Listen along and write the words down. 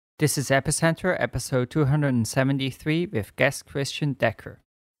This is Epicenter, episode 273 with guest Christian Decker.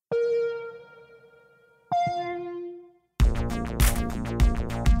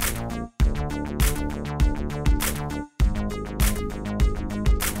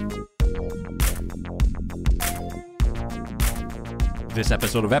 This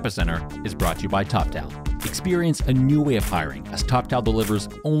episode of Epicenter is brought to you by TopTal. Experience a new way of hiring as TopTal delivers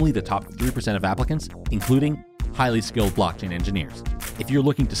only the top 3% of applicants, including highly skilled blockchain engineers. If you're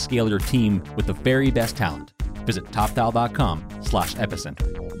looking to scale your team with the very best talent, visit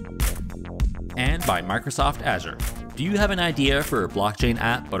toptal.com/epicenter. And by Microsoft Azure. Do you have an idea for a blockchain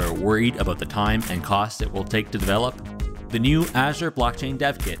app but are worried about the time and cost it will take to develop? The new Azure Blockchain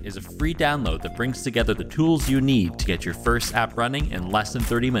Dev Kit is a free download that brings together the tools you need to get your first app running in less than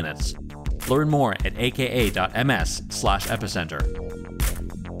 30 minutes. Learn more at aka.ms/epicenter.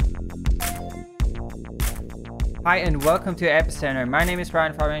 Hi, and welcome to Epicenter. My name is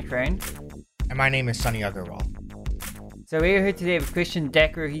Brian Fabian-Crain. And my name is Sunny Agarwal. So we're here today with Christian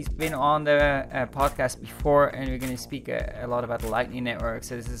Decker. He's been on the podcast before, and we're going to speak a lot about the Lightning Network.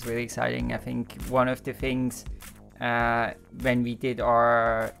 So this is really exciting. I think one of the things when we did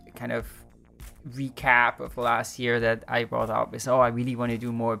our kind of recap of last year that I brought up is, I really want to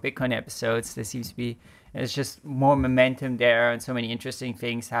do more Bitcoin episodes. There seems to be, there's just more momentum there and so many interesting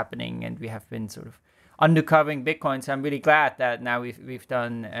things happening, and we have been sort of undercovering Bitcoin. So I'm really glad that now we've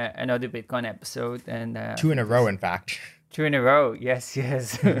done another Bitcoin episode, and two in a row, in fact. 2 in a row, yes.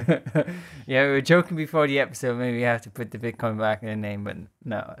 Yeah, we were joking before the episode, maybe we have to put the Bitcoin back in the name, but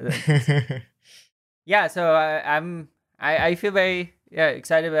no. Yeah, so I feel very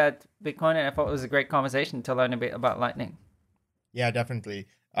excited about Bitcoin, and I thought it was a great conversation to learn a bit about Lightning. Yeah, definitely.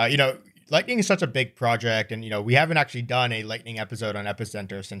 Lightning is such a big project, and we haven't actually done a Lightning episode on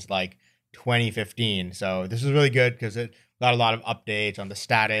Epicenter since 2015. So this is really good because it got a lot of updates on the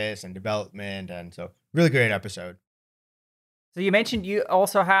status and development, and so really great episode. So you mentioned you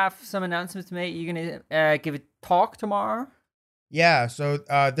also have some announcements to make. You're going to give a talk tomorrow? Yeah, so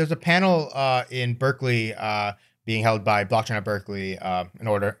there's a panel in Berkeley being held by Blockchain at Berkeley, an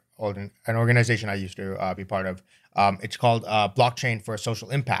organization I used to be part of. It's called Blockchain for Social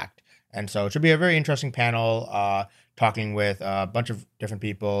Impact. And so it should be a very interesting panel talking with a bunch of different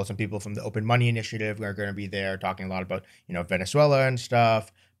people. Some people from the Open Money Initiative are going to be there talking a lot about, Venezuela and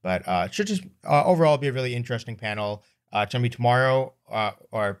stuff. But it should just overall be a really interesting panel. It's going to be tomorrow,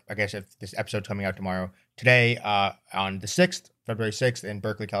 or I guess if this episode's coming out today on the 6th, February 6th in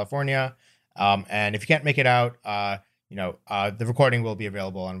Berkeley, California. And if you can't make it out, the recording will be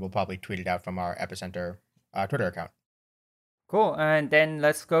available, and we'll probably tweet it out from our Epicenter Twitter account. Cool. And then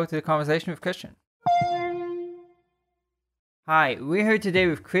let's go to the conversation with Christian. Hi, we're here today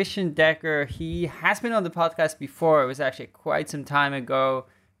with Christian Decker. He has been on the podcast before. It was actually quite some time ago,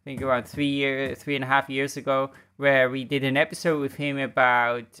 I think around 3.5 years ago, where we did an episode with him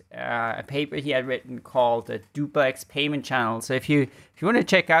about a paper he had written called the Duplex Payment Channel. So if you want to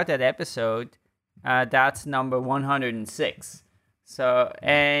check out that episode, that's number 106. So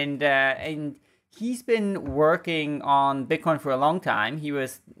and he's been working on Bitcoin for a long time. He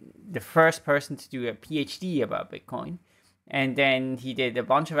was the first person to do a PhD about Bitcoin. And then he did a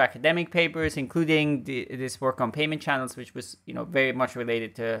bunch of academic papers, including this work on payment channels, which was, very much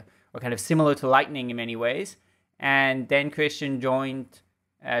related to, or kind of similar to Lightning in many ways. And then Christian joined,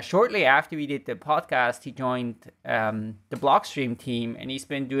 shortly after we did the podcast, he joined the Blockstream team, and he's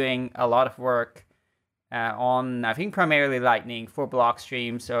been doing a lot of work on, I think, primarily Lightning for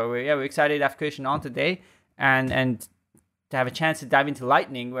Blockstream. So we're excited to have Christian on today and to have a chance to dive into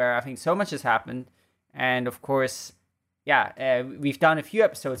Lightning, where I think so much has happened. And of course, we've done a few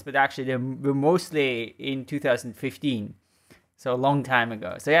episodes, but actually they were mostly in 2015, so a long time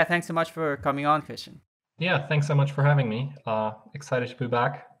ago. So thanks so much for coming on, Christian. Yeah, thanks so much for having me. Excited to be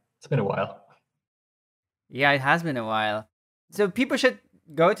back. It's been a while. Yeah, it has been a while. So people should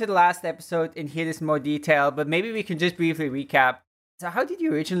go to the last episode and hear this in more detail, but maybe we can just briefly recap. So how did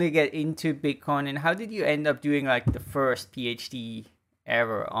you originally get into Bitcoin, and how did you end up doing the first PhD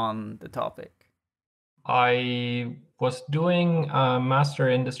ever on the topic? I was doing a master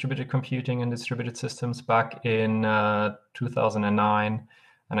in distributed computing and distributed systems back in 2009,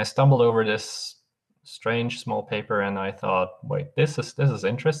 and I stumbled over this strange small paper, and I thought, wait, this is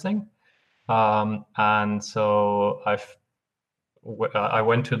interesting. And so I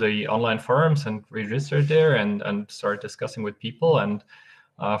went to the online forums and registered there and started discussing with people, and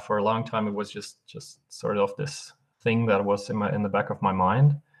for a long time it was just sort of this thing that was in the back of my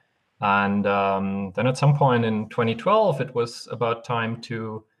mind. And then at some point in 2012, it was about time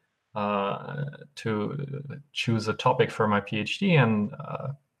to choose a topic for my PhD, and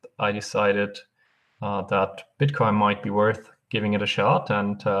I decided that Bitcoin might be worth giving it a shot.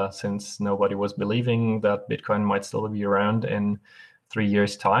 And since nobody was believing that Bitcoin might still be around in 3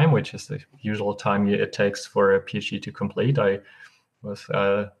 years' time, which is the usual time it takes for a PhD to complete, I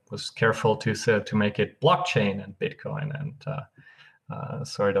was careful to make it blockchain and Bitcoin, and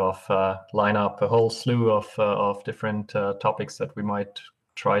sort of line up a whole slew of different topics that we might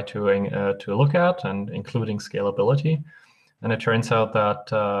try to look at, and including scalability. And it turns out that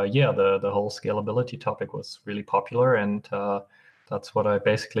the whole scalability topic was really popular, and that's what I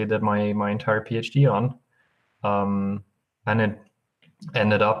basically did my entire PhD on. And it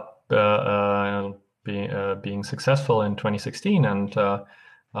ended up being successful in 2016, and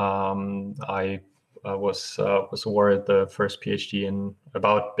I was awarded the first PhD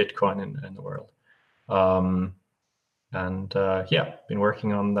about Bitcoin in the world. Been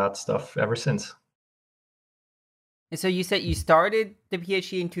working on that stuff ever since. And so you said you started the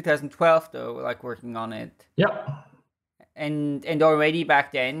PhD in 2012, though, like working on it. Yeah. And already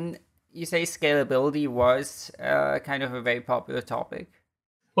back then, you say scalability was kind of a very popular topic.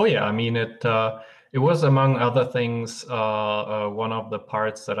 Oh yeah, I mean it was, among other things, one of the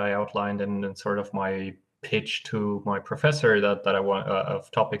parts that I outlined in sort of my pitch to my professor that I want of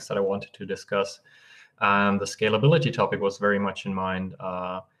topics that I wanted to discuss. And the scalability topic was very much in mind.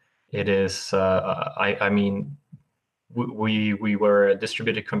 It is, I mean, we were a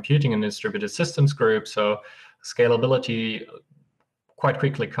distributed computing and distributed systems group, so scalability quite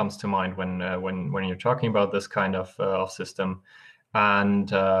quickly comes to mind when you're talking about this kind of system.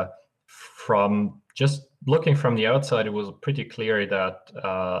 And from just looking from the outside, it was pretty clear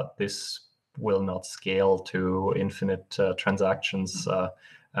that this will not scale to infinite transactions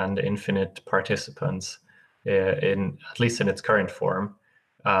and infinite participants, at least in its current form.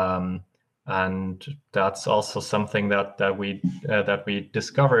 And that's also something that we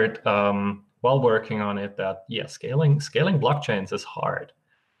discovered while working on it. That scaling blockchains is hard.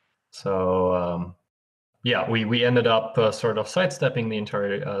 So we ended up sort of sidestepping the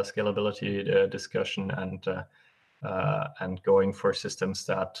entire scalability discussion and going for systems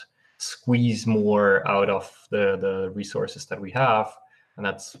that squeeze more out of the resources that we have. And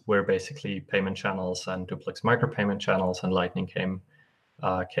that's where basically payment channels and duplex micropayment channels and Lightning came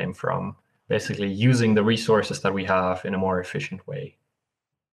from. Basically using the resources that we have in a more efficient way.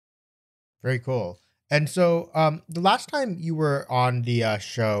 Very cool. And so the last time you were on the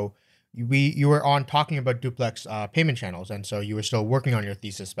show, you were on talking about duplex payment channels, and so you were still working on your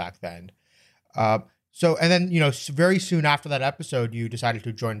thesis back then. So and then very soon after that episode, you decided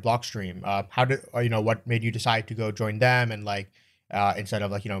to join Blockstream. How did what made you decide to go join them, and instead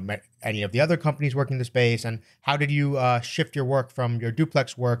of any of the other companies working in the space, and how did you shift your work from your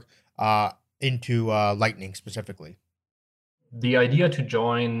duplex work into Lightning specifically? The idea to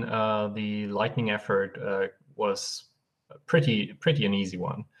join the Lightning effort was pretty an easy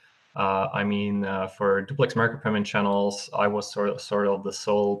one. I mean, for duplex micropayment channels, I was sort of the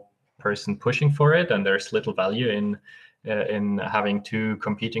sole person pushing for it, and there's little value in having two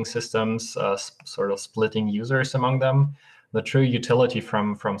competing systems, sort of splitting users among them. The true utility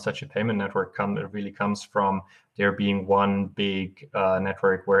from such a payment network really comes from there being one big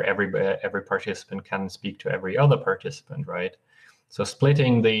network where every participant can speak to every other participant, right? So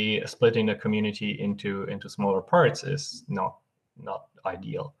splitting the community into smaller parts is not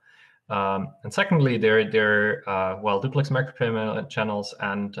ideal. And secondly, while duplex micropayment channels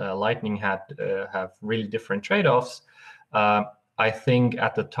and Lightning have really different trade-offs, I think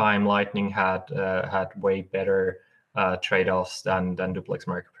at the time Lightning had way better trade-offs than duplex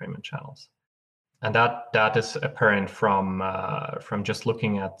micropayment channels, and that is apparent from just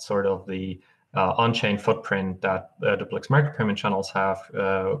looking at sort of the on-chain footprint that duplex micropayment channels have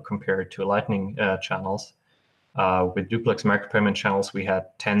compared to Lightning channels. With duplex micropayment channels, we had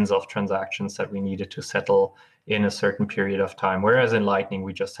tens of transactions that we needed to settle in a certain period of time, whereas in Lightning,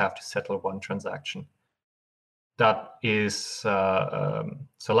 we just have to settle one transaction. That is, so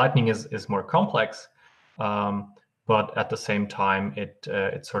Lightning is more complex, but at the same time,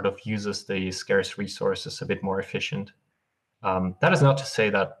 it sort of uses the scarce resources a bit more efficient. That is not to say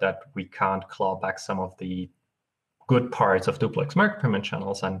that we can't claw back some of the good parts of duplex micropayment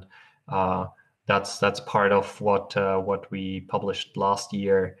channels, and that's part of what we published last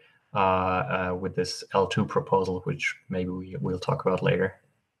year with this L2 proposal, which maybe we'll talk about later.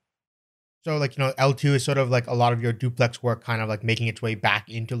 So L2 is sort of like a lot of your duplex work kind of like making its way back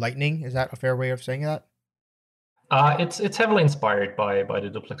into Lightning. Is that a fair way of saying that? It's heavily inspired by the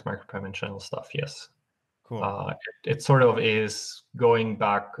duplex micropayment channel stuff, yes. Cool. It sort of is going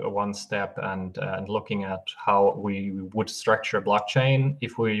back one step and looking at how we would structure a blockchain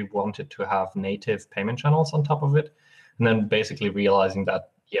if we wanted to have native payment channels on top of it, and then basically realizing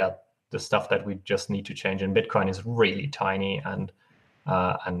that the stuff that we just need to change in Bitcoin is really tiny, and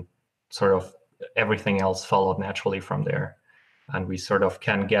sort of everything else followed naturally from there, and we sort of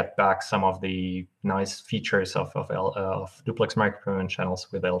can get back some of the nice features of duplex micropayment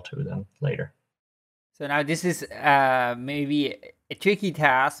channels with L2 then later. So now this is maybe a tricky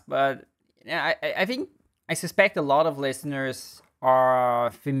task, but I think I suspect a lot of listeners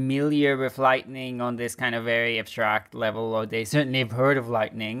are familiar with Lightning on this kind of very abstract level, or they certainly have heard of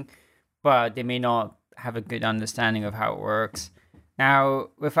Lightning, but they may not have a good understanding of how it works. Now,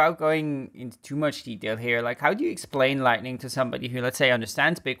 without going into too much detail here, like how do you explain Lightning to somebody who, let's say,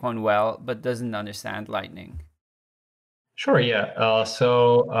 understands Bitcoin well, but doesn't understand Lightning? Sure, yeah.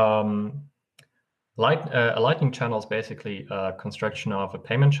 A Lightning channel is basically a construction of a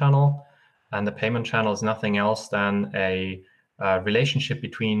payment channel, and the payment channel is nothing else than a relationship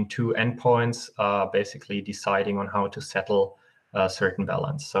between two endpoints, basically deciding on how to settle a certain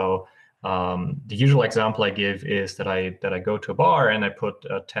balance. So the usual example I give is that I go to a bar and I put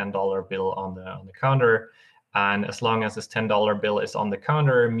a $10 bill on the counter, and as long as this $10 bill is on the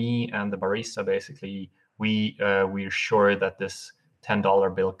counter, me and the barista basically we're sure that this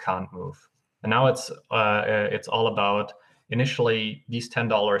 $10 bill can't move. And now it's all about, initially these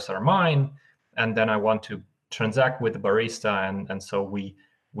 $10 are mine, and then I want to transact with the barista, and so we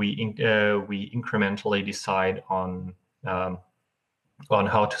incrementally decide on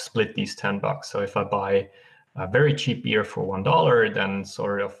how to split these $10. So if I buy a very cheap beer for $1, then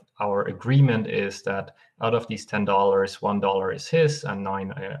sort of our agreement is that out of these $10, $1 is his and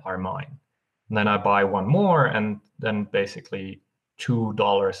 9 are mine. And then I buy one more, and then basically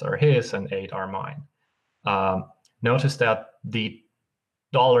 $2 are his and 8 are mine. Notice that the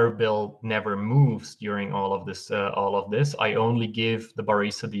dollar bill never moves during all of this. I only give the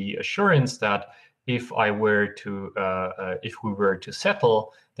barista the assurance that if we were to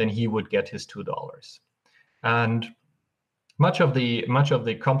settle, then he would get his $2. And much of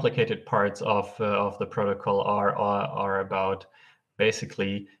the complicated parts of the protocol are about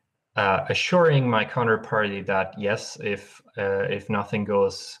basically assuring my counterparty that yes, if nothing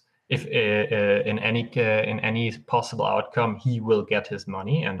goes, if in any possible outcome, he will get his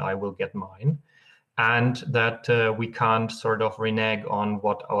money and I will get mine, and that we can't sort of renege on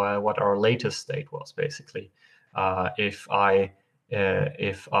what our latest state was. Basically, if I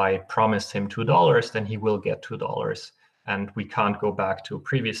promised him $2, then he will get $2, and we can't go back to a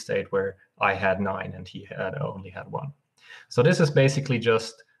previous state where I had 9 and he had only had 1. So this is basically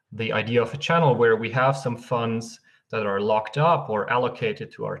just the idea of a channel where we have some funds that are locked up or allocated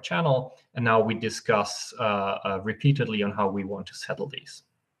to our channel, and now we discuss repeatedly on how we want to settle these.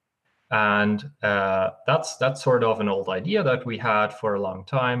 And that's sort of an old idea that we had for a long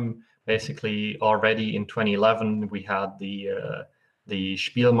time. Basically, already in 2011, we had the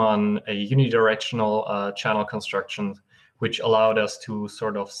Spielmann unidirectional channel construction, which allowed us to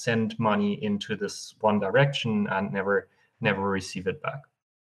sort of send money into this one direction and never receive it back.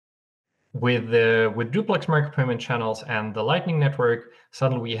 With duplex micropayment channels and the Lightning Network,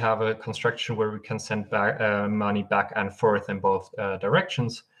 suddenly we have a construction where we can send back money back and forth in both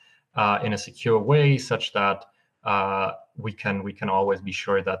directions in a secure way, such that we can always be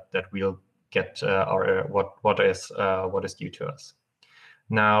sure that we'll get our what is due to us.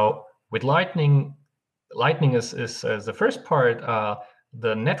 Now, with Lightning is the first part.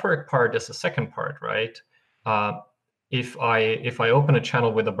 The network part is the second part, right? If I open a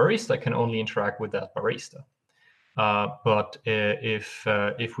channel with a barista, I can only interact with that barista. But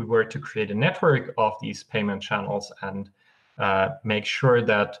if we were to create a network of these payment channels and make sure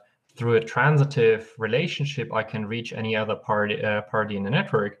that through a transitive relationship I can reach any other party in the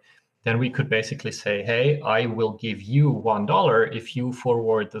network, then we could basically say, hey, I will give you $1 if you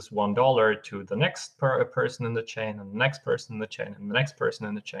forward this $1 to the next person in the chain, and the next person in the chain, and the next person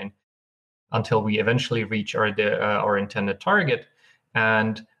in the chain, until we eventually reach our intended target,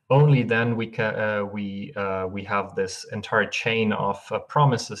 and only then we have this entire chain of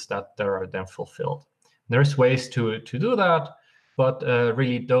promises that are then fulfilled. There's ways to do that, but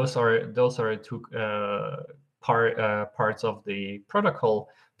really those are two parts of the protocol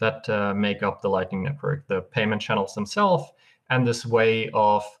that make up the Lightning Network: the payment channels themselves and this way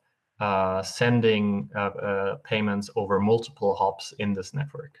of sending payments over multiple hops in this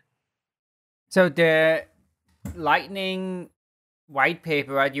network. So the Lightning white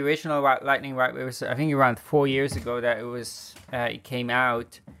paper, right? The original Lightning white paper was, I think, around 4 years ago that it came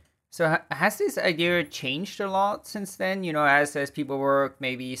out. So has this idea changed a lot since then? You know, as people work,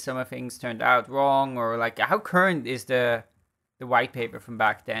 maybe some of things turned out wrong, or like how current is the white paper from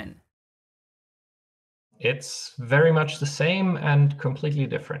back then? It's very much the same and completely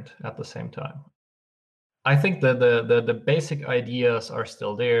different at the same time. I think the basic ideas are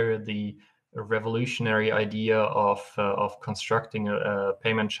still there. The revolutionary idea of constructing a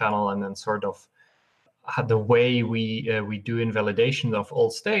payment channel and then sort of the way we do invalidation of all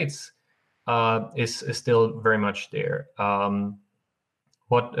states is still very much there.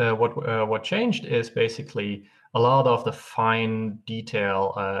 What changed is basically a lot of the fine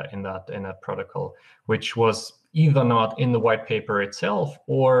detail in that protocol, which was either not in the white paper itself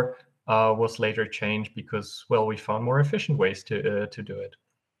or was later changed because, well, we found more efficient ways to do it.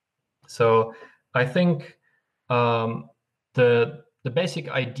 So I think the basic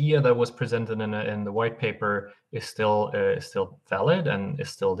idea that was presented in the white paper is still valid and is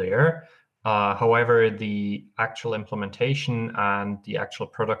still there. However, the actual implementation and the actual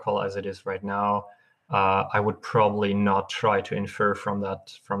protocol as it is right now, I would probably not try to infer from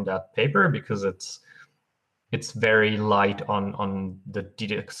that paper because it's very light on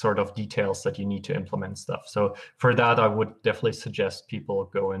the sort of details that you need to implement stuff. So for that, I would definitely suggest people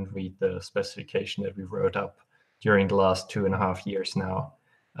go and read the specification that we wrote up during the last 2.5 years now.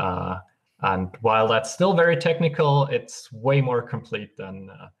 And while that's still very technical, it's way more complete than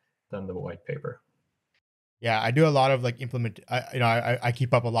the white paper. Yeah, I do a lot of like I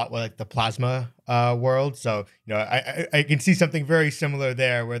keep up a lot with like the Plasma world. So, I can see something very similar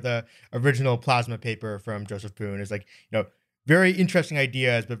there where the original Plasma paper from Joseph Poon is like, very interesting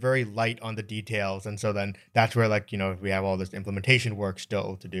ideas, but very light on the details. And so then that's where like, we have all this implementation work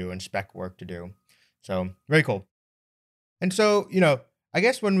still to do and spec work to do. So very cool. And so, I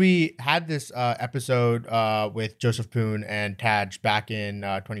guess when we had this episode with Joseph Poon and Taj back in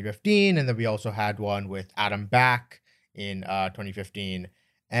 2015, and then we also had one with Adam Back in 2015,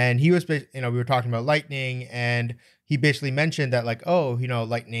 and he was, we were talking about Lightning, and he basically mentioned that like, oh,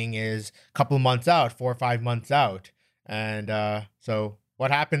 Lightning is a couple of months out, 4 or 5 months out, and so what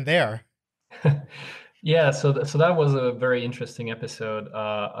happened there? Yeah, so that was a very interesting episode.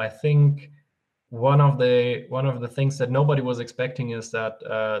 I think one of the things that nobody was expecting is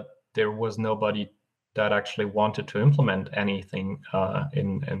that there was nobody that actually wanted to implement anything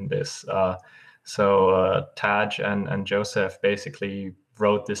in this. So Taj and Joseph basically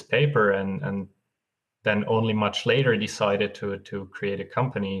wrote this paper and then only much later decided to create a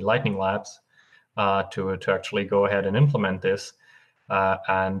company, Lightning Labs, to actually go ahead and implement this.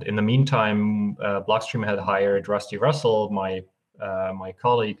 And in the meantime, Blockstream had hired Rusty Russell, my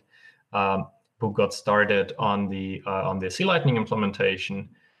colleague, who got started on the C-Lightning implementation.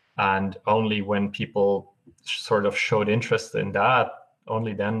 And only when people sort of showed interest in that,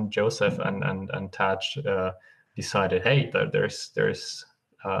 only then Joseph and Taj decided, hey, there's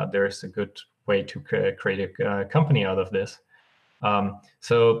a good way to create a company out of this.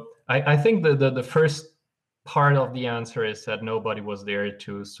 So I think the first part of the answer is that nobody was there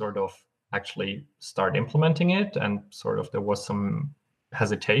to sort of actually start implementing it, and sort of there was some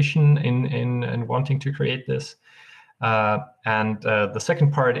hesitation in wanting to create this. And the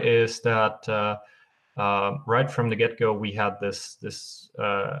second part is that right from the get-go, we had this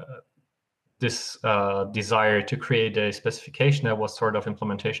desire to create a specification that was sort of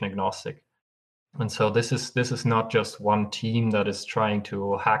implementation agnostic. And so this is not just one team that is trying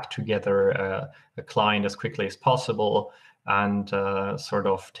to hack together a client as quickly as possible and sort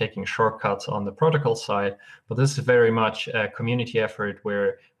of taking shortcuts on the protocol side, but this is very much a community effort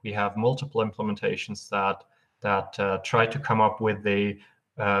where we have multiple implementations that try to come up with the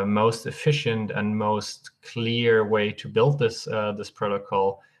most efficient and most clear way to build this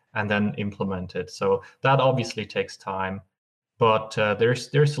protocol and then implement it. So that obviously takes time, but there's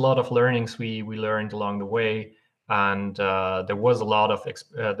a lot of learnings we learned along the way. And there was a long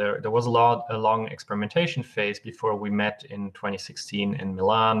experimentation phase before we met in 2016 in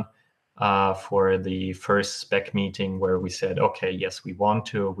Milan for the first spec meeting, where we said, okay, yes, we want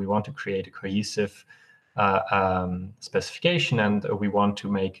to create a cohesive specification, and we want to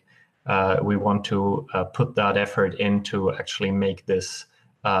put that effort into actually make this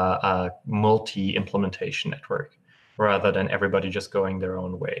a multi-implementation network rather than everybody just going their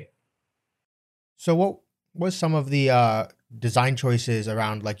own way. So what was some of the design choices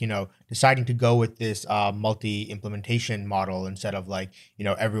around deciding to go with this multi-implementation model instead of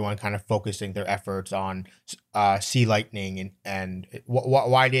everyone kind of focusing their efforts on C-Lightning, and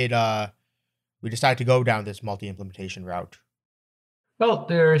why did we decide to go down this multi-implementation route? Well,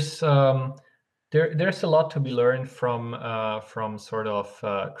 there's There's a lot to be learned from sort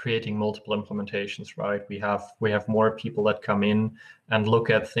of creating multiple implementations, right? We have more people that come in and look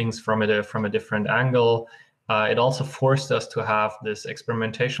at things from a different angle. It also forced us to have this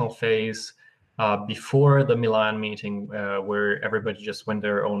experimentational phase before the Milan meeting, where everybody just went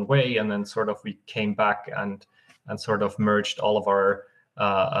their own way, and then sort of we came back and sort of merged all of our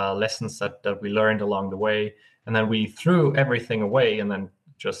lessons that we learned along the way, and then we threw everything away and then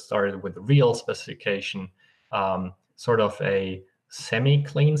just started with the real specification, sort of a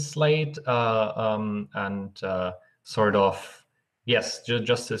semi-clean slate, and sort of, yes,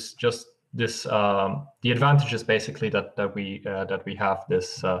 just this. The advantage is basically that we have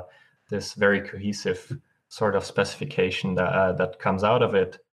this very cohesive sort of specification that comes out of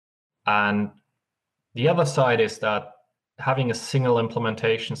it, and the other side is that having a single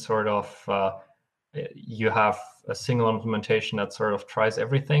implementation sort of you have a single implementation that sort of tries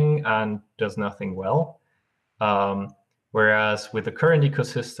everything and does nothing well. Whereas with the current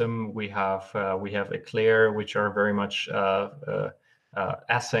ecosystem, we have Eclair, which are very much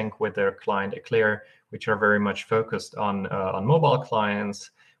async with their client Eclair, which are very much focused on mobile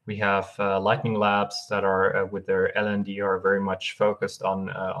clients. We have Lightning Labs that are with their LND are very much focused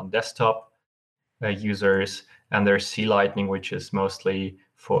on desktop users, and there's C Lightning, which is mostly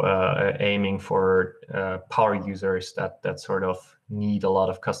for aiming for power users that sort of need a lot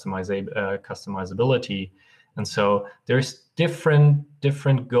of customizability. And so there's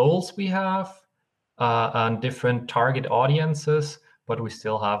different goals we have and different target audiences, but we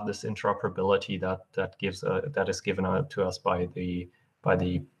still have this interoperability that is given to us by the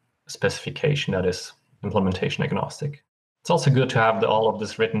specification that is implementation agnostic. It's also good to have all of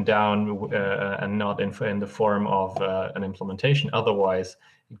this written down and not in the form of an implementation. Otherwise,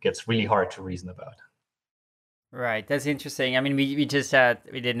 it gets really hard to reason about. Right, that's interesting. I mean, we did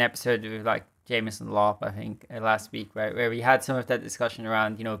an episode with like Jameson Lopp, I think, last week, right, where we had some of that discussion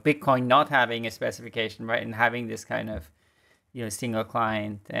around, Bitcoin not having a specification, right, and having this kind of, single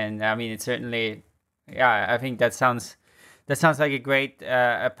client. And I mean, it's certainly, yeah, I think that sounds like a great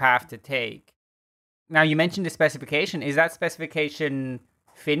path to take. Now, you mentioned the specification. Is that specification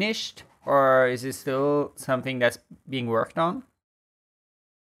finished, or is it still something that's being worked on?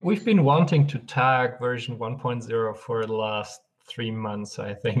 We've been wanting to tag version 1.0 for the last 3 months,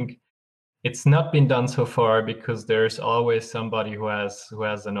 I think. It's not been done so far because there's always somebody who has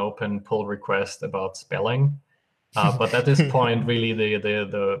an open pull request about spelling. But at this point, really,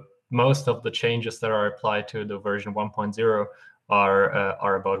 the most of the changes that are applied to the version 1.0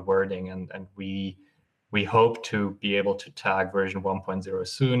 are about wording, and we hope to be able to tag version 1.0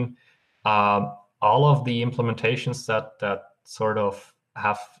 soon. All of the implementations that sort of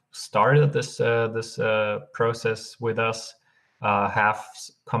have started this process with us have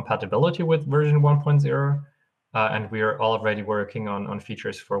compatibility with version 1.0, and we are already working on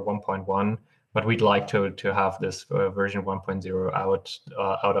features for 1.1. But we'd like to have this version 1.0 out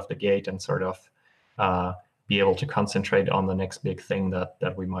of the gate and sort of be able to concentrate on the next big thing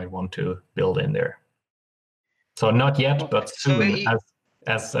that we might want to build in there. So not yet, but soon,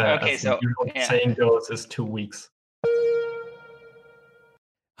 as the saying goes, is 2 weeks.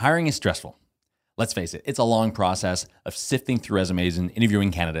 Hiring is stressful. Let's face it, it's a long process of sifting through resumes and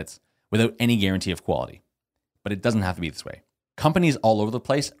interviewing candidates without any guarantee of quality. But it doesn't have to be this way. Companies all over the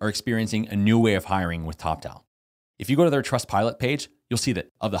place are experiencing a new way of hiring with TopTal. If you go to their Trustpilot page, you'll see that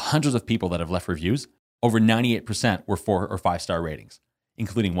of the hundreds of people that have left reviews, over 98% were 4 or 5 star ratings,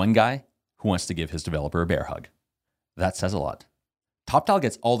 including one guy who wants to give his developer a bear hug. That says a lot. TopTal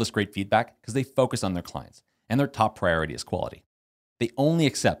gets all this great feedback because they focus on their clients, and their top priority is quality. They only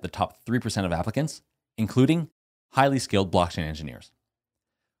accept the top 3% of applicants, including highly skilled blockchain engineers.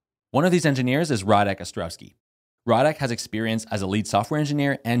 One of these engineers is Radek Ostrowski. Radek has experience as a lead software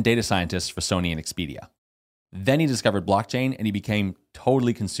engineer and data scientist for Sony and Expedia. Then he discovered blockchain and he became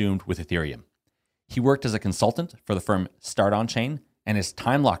totally consumed with Ethereum. He worked as a consultant for the firm Start On Chain, and his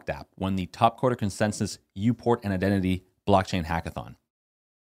time-locked app won the Top Coder Consensus Uport and Identity Blockchain Hackathon.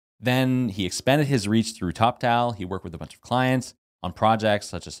 Then he expanded his reach through TopTal. He worked with a bunch of clients on projects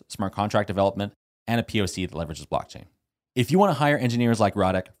such as smart contract development and a POC that leverages blockchain. If you want to hire engineers like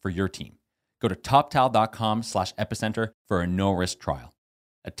Radek for your team, go to toptal.com/epicenter for a no-risk trial.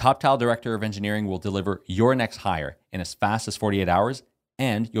 A TopTal director of engineering will deliver your next hire in as fast as 48 hours,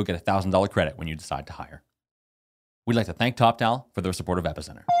 and you'll get a $1,000 credit when you decide to hire. We'd like to thank TopTal for their support of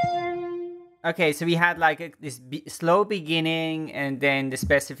Epicenter. Okay, so we had like this slow beginning, and then the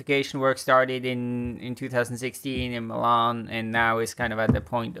specification work started in 2016 in Milan, and now is kind of at the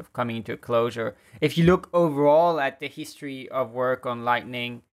point of coming into a closure. If you look overall at the history of work on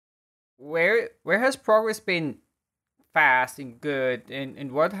Lightning, where has progress been fast and good,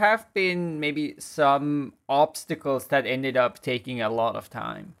 and what have been maybe some obstacles that ended up taking a lot of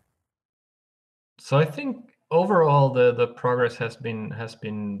time? So I think overall the progress has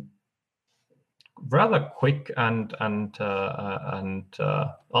been rather quick and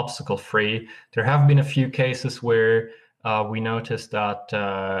obstacle free. There have been a few cases where we noticed that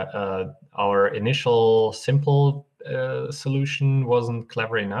our initial simple solution wasn't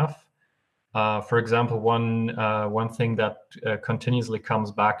clever enough. For example, one thing that continuously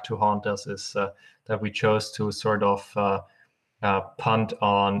comes back to haunt us is that we chose to sort of punt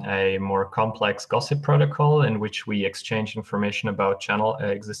on a more complex gossip protocol in which we exchange information about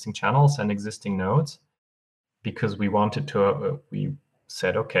existing channels and existing nodes, because we wanted to. We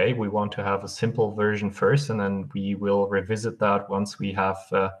said, okay, we want to have a simple version first, and then we will revisit that once we have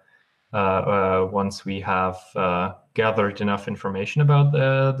gathered enough information about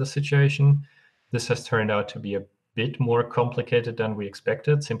the situation. This has turned out to be a bit more complicated than we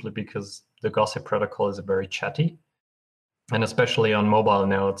expected, simply because the gossip protocol is very chatty, and especially on mobile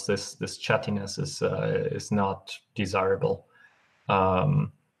nodes, this chattiness is not desirable.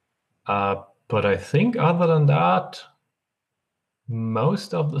 But I think other than that,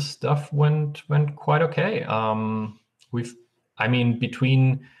 most of the stuff went quite okay.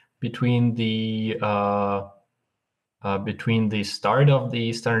 Between the start of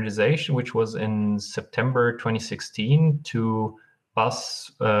the standardization, which was in September 2016, to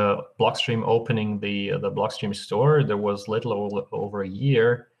us Blockstream opening the Blockstream store, there was little over a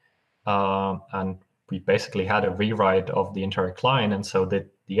year, and we basically had a rewrite of the entire client, and so did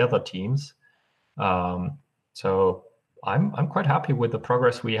the other teams. So I'm quite happy with the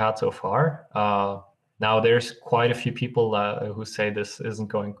progress we had so far. Now there's quite a few people who say this isn't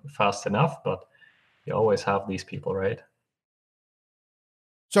going fast enough, but you always have these people, right?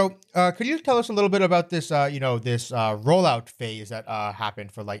 So, could you tell us a little bit about this, this rollout phase that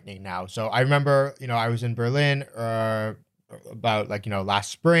happened for Lightning now? So, I remember, I was in Berlin about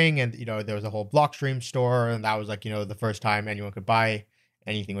last spring, and there was a whole Blockstream store, and that was the first time anyone could buy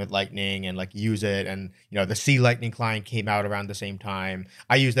anything with Lightning and use it. And the C Lightning client came out around the same time.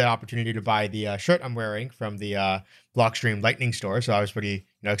 I used that opportunity to buy the shirt I'm wearing from the Blockstream Lightning store, so I was pretty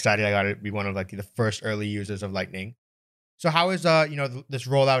excited. I got to be one of the first early users of Lightning. So how has this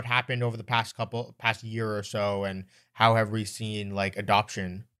rollout happened over the past year or so, and how have we seen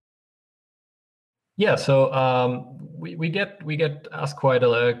adoption? Yeah, so we get asked quite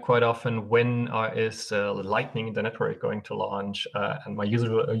often, when is Lightning the network going to launch? And my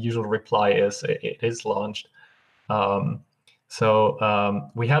usual reply is it is launched. We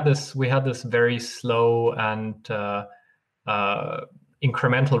had this very slow and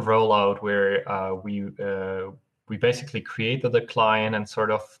incremental rollout where we basically created the client and sort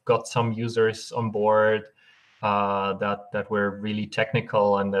of got some users on board that were really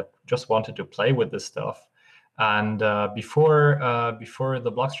technical and that just wanted to play with this stuff. And before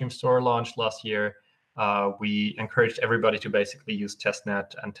the Blockstream store launched last year, we encouraged everybody to basically use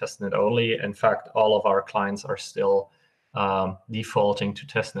testnet and testnet only. In fact, all of our clients are still defaulting to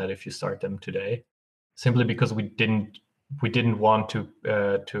testnet if you start them today, simply because we didn't want to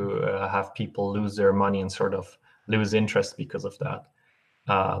have people lose their money and sort of lose interest because of that.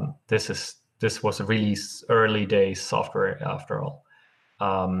 This was a really early days software after all,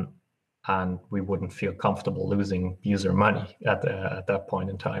 and we wouldn't feel comfortable losing user money at that point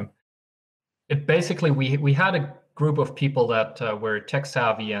in time. It basically we had a group of people that were tech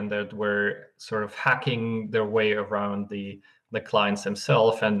savvy and that were sort of hacking their way around the clients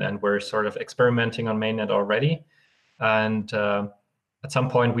themselves and were sort of experimenting on mainnet already. And at some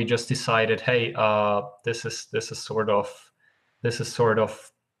point, we just decided, hey, this is sort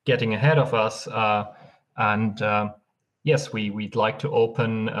of getting ahead of us, and yes, we'd like to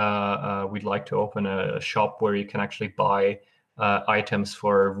open a shop where you can actually buy items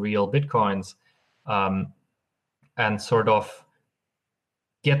for real Bitcoins, and sort of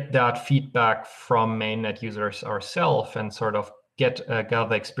get that feedback from mainnet users ourselves, and sort of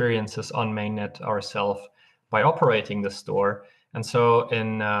gather experiences on mainnet ourselves by operating the store. And so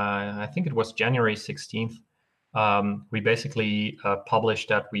in, I think it was January 16th, we basically published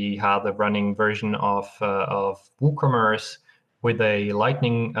that we had a running version of WooCommerce with a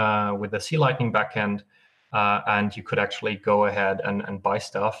Lightning, with a C Lightning backend, and you could actually go ahead and buy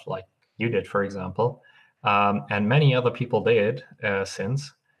stuff like you did, for example, and many other people did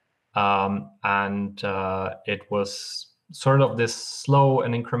since. It was sort of this slow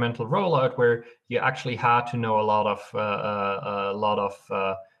and incremental rollout where you actually had to know a lot of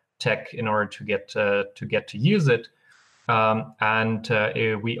tech in order to get to use it. and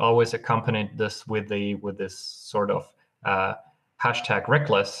we always accompanied this with this sort of hashtag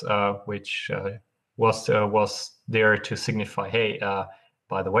reckless, which was there to signify, hey,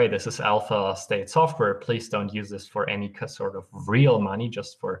 by the way, this is alpha state software. Please don't use this for any sort of real money,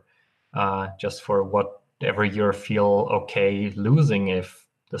 just for whatever you feel okay losing if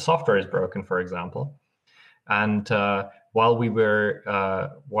the software is broken, for example. And while we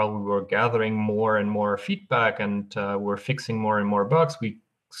were gathering more and more feedback and we're fixing more and more bugs, we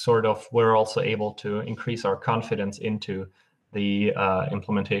sort of were also able to increase our confidence into the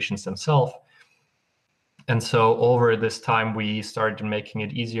implementations themselves. And so over this time, we started making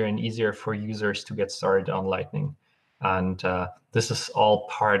it easier and easier for users to get started on Lightning. And this is all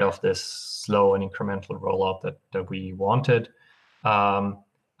part of this slow and incremental rollout that we wanted.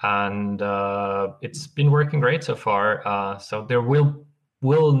 And it's been working great so far. So there will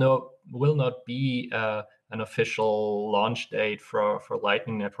not be an official launch date for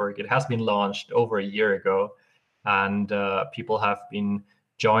Lightning Network. It has been launched over a year ago, and people have been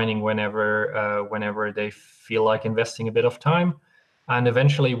joining whenever they feel like investing a bit of time. And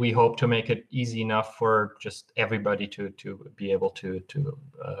eventually, we hope to make it easy enough for just everybody to be able to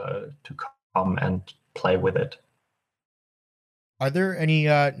come and play with it. Are there any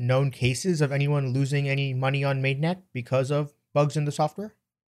known cases of anyone losing any money on mainnet because of bugs in the software?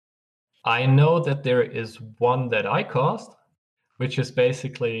 I know that there is one that I caused, which is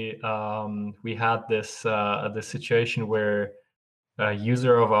basically we had this situation where a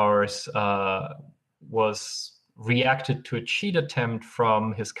user of ours was reacted to a cheat attempt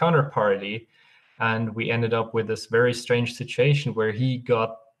from his counterparty, and we ended up with this very strange situation where he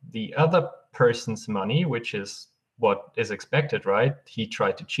got the other person's money, which is what is expected, right? He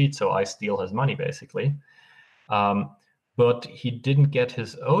tried to cheat, so I steal his money, basically. But he didn't get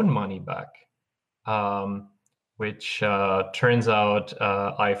his own money back, which turns out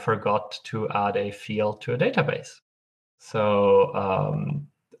I forgot to add a field to a database. So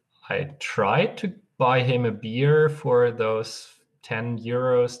I tried to buy him a beer for those 10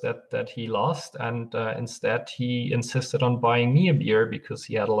 euros that he lost, and instead he insisted on buying me a beer because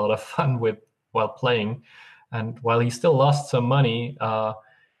he had a lot of fun while playing. And while he still lost some money,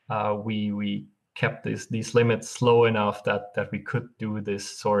 we kept these limits low enough that we could do this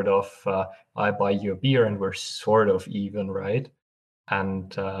sort of I buy you a beer and we're sort of even, right?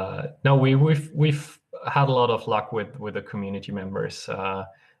 And no, we've had a lot of luck with the community members.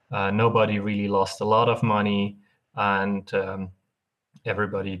 Nobody really lost a lot of money, and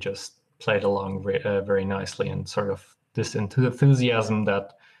everybody just played along very nicely, and sort of this enthusiasm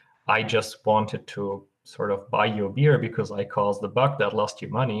that I just wanted to sort of buy you a beer because I caused the bug that lost you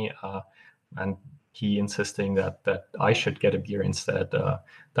money, and he insisting that I should get a beer instead.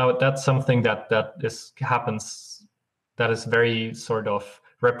 That's something that happens, that is very sort of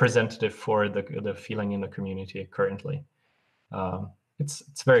representative for the feeling in the community currently.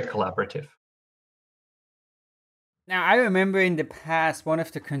 It's very collaborative. Now, I remember in the past, one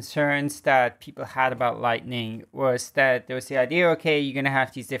of the concerns that people had about Lightning was that there was the idea, okay, you're going to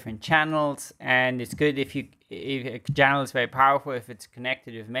have these different channels, and it's good if a channel is very powerful if it's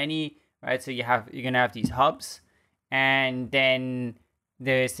connected with many, right? So you're going to have these hubs, and then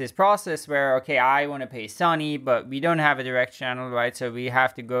there's this process where, okay, I want to pay Sunny, but we don't have a direct channel, right? So we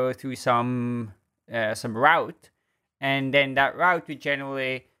have to go through some route, and then that route would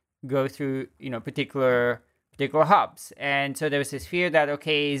generally go through, particular hubs. And so there was this fear that,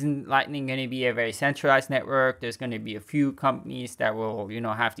 okay, isn't Lightning going to be a very centralized network? There's going to be a few companies that will,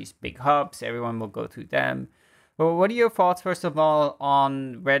 have these big hubs. Everyone will go through them. Well, what are your thoughts, first of all,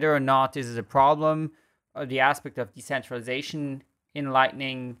 on whether or not this is a problem, or the aspect of decentralization in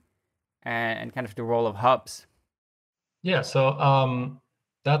Lightning, and kind of the role of hubs? Yeah, so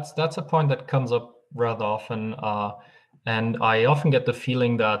that's a point that comes up rather often. And I often get the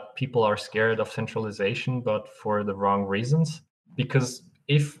feeling that people are scared of centralization, but for the wrong reasons. Because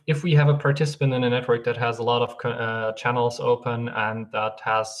if we have a participant in a network that has a lot of channels open and that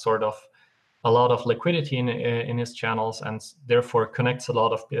has sort of a lot of liquidity in his channels, and therefore connects a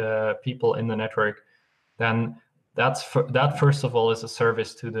lot of people in the network, then that first of all is a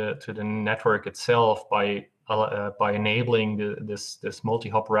service to the network itself by enabling this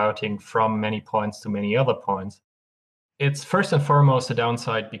multi-hop routing from many points to many other points. It's first and foremost a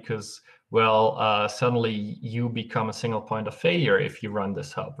downside because, well, suddenly you become a single point of failure if you run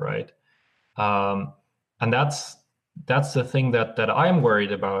this hub, right? And that's the thing that I'm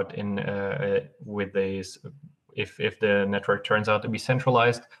worried about with these. If the network turns out to be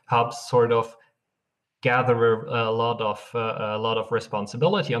centralized, hubs sort of gather a lot of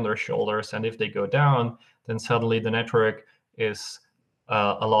responsibility on their shoulders, and if they go down, then suddenly the network is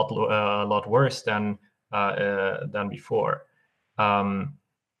a lot worse than before.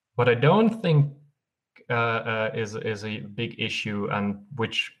 What I don't think is a big issue, and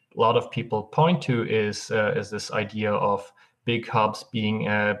which a lot of people point to, is this idea of big hubs being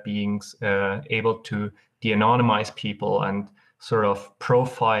able to de-anonymize people and sort of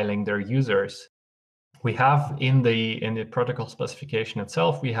profiling their users. We have in the protocol specification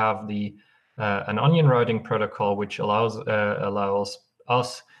itself, we have an onion routing protocol, which allows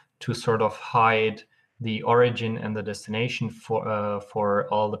us to sort of hide the origin and the destination for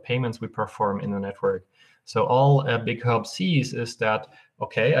all the payments we perform in the network. So all a big hub sees is that,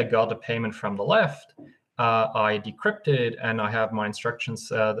 okay, I got a payment from the left, I decrypt it, and I have my instructions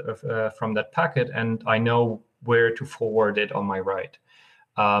from that packet, and I know where to forward it on my right.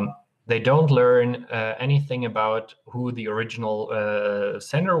 They don't learn anything about who the original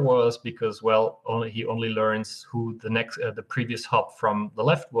sender was, because, well, he only learns who the previous hop from the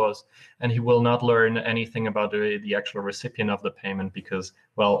left was, and he will not learn anything about the actual recipient of the payment, because,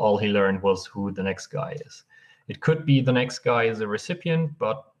 well, all he learned was who the next guy is. It could be the next guy is the recipient,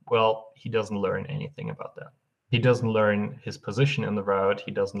 but, well, he doesn't learn anything about that. He doesn't learn his position in the route.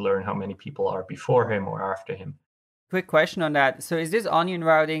 He doesn't learn how many people are before him or after him. Quick question on that. So is this onion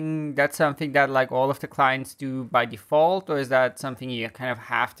routing, that's something that like all of the clients do by default, or is that something you kind of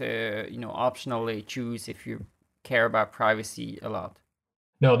have to, optionally choose if you care about privacy a lot?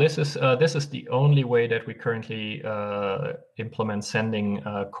 No, this is the only way that we currently implement sending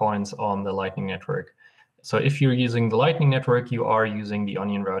coins on the Lightning Network. So if you're using the Lightning Network, you are using the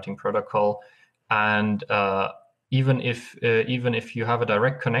onion routing protocol, and even if you have a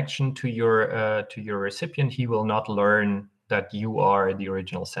direct connection to your recipient, he will not learn that you are the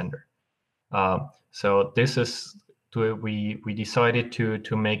original sender. So this is we decided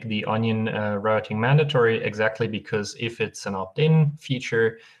to make the onion routing mandatory, exactly because if it's an opt-in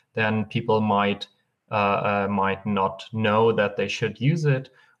feature, then people might not know that they should use it,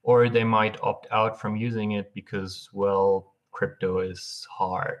 or they might opt out from using it because, well, crypto is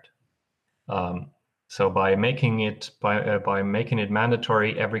hard. So by making it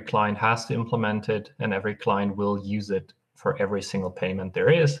mandatory, every client has to implement it, and every client will use it for every single payment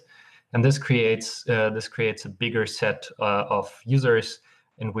there is. And this creates a bigger set of users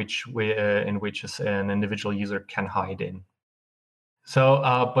in which an individual user can hide in. So,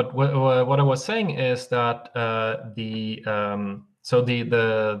 but what I was saying is that the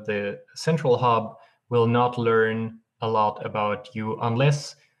central hub will not learn a lot about you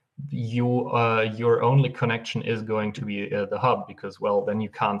unless your only connection is going to be the hub, because, well, then you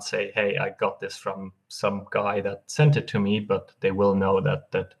can't say, hey, I got this from some guy that sent it to me, but they will know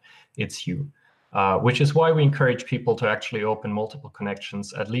that it's you, which is why we encourage people to actually open multiple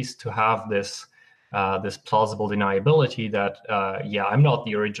connections, at least to have this plausible deniability that, yeah, I'm not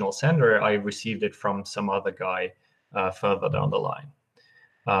the original sender, I received it from some other guy further down the line.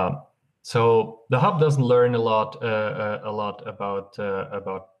 So the hub doesn't learn a lot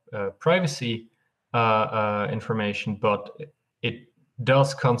about privacy information, but it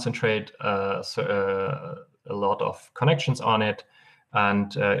does concentrate a lot of connections on it,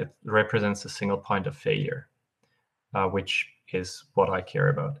 and it represents a single point of failure, which is what I care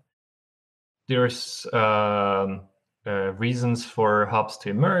about. There's reasons for hubs to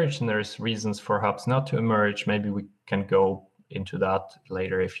emerge, and there's reasons for hubs not to emerge. Maybe we can go into that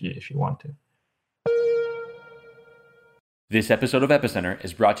later if you want to. This episode of Epicenter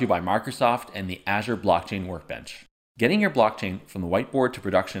is brought to you by Microsoft and the Azure Blockchain Workbench. Getting your blockchain from the whiteboard to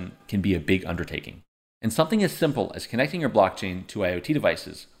production can be a big undertaking. And something as simple as connecting your blockchain to IoT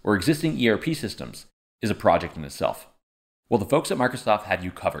devices or existing ERP systems is a project in itself. Well, the folks at Microsoft have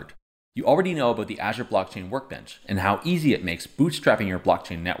you covered. You already know about the Azure Blockchain Workbench and how easy it makes bootstrapping your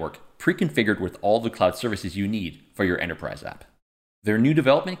blockchain network pre-configured with all the cloud services you need for your enterprise app. Their new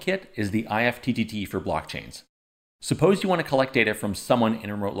development kit is the IFTTT for blockchains. Suppose you want to collect data from someone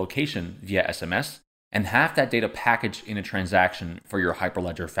in a remote location via SMS and have that data packaged in a transaction for your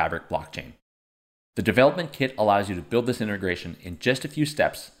Hyperledger Fabric blockchain. The development kit allows you to build this integration in just a few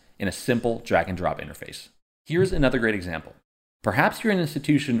steps in a simple drag and drop interface. Here's another great example. Perhaps you're an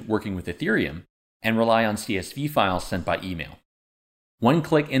institution working with Ethereum and rely on CSV files sent by email. One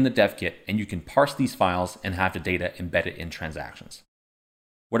click in the dev kit and you can parse these files and have the data embedded in transactions.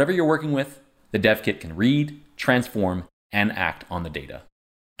 Whatever you're working with, the dev kit can read, transform, and act on the data.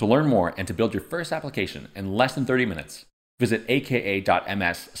 To learn more and to build your first application in less than 30 minutes, visit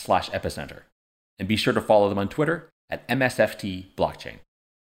aka.ms/epicenter. And be sure to follow them on Twitter at MSFT Blockchain.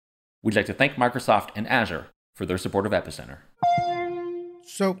 We'd like to thank Microsoft and Azure for their support of Epicenter.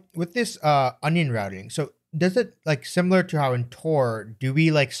 So with this onion routing, so does it like similar to how in Tor, do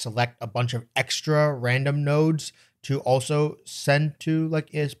we like select a bunch of extra random nodes to also send to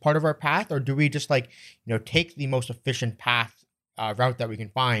like as part of our path, or do we just like take the most efficient path route that we can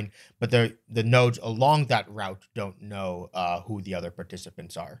find, but the nodes along that route don't know who the other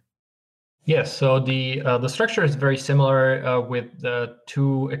participants are? Yes, so the structure is very similar with the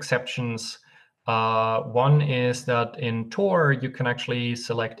two exceptions. One is that in Tor you can actually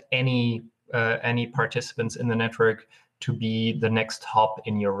select any participants in the network to be the next hop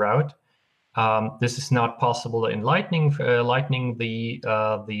in your route. This is not possible in Lightning. Lightning,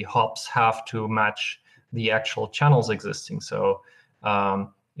 the hops have to match the actual channels existing. So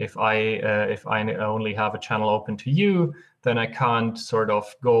if I only have a channel open to you, then I can't sort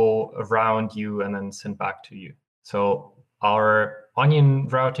of go around you and then send back to you. So our onion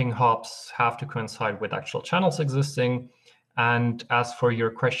routing hops have to coincide with actual channels existing. And as for your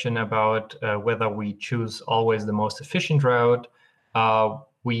question about whether we choose always the most efficient route,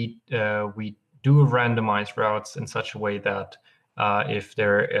 we do randomize routes in such a way that if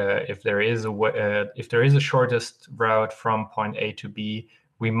there is a shortest route from point A to B,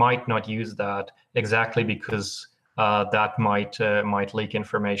 we might not use that exactly because that might leak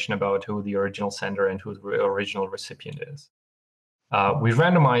information about who the original sender and who the original recipient is. We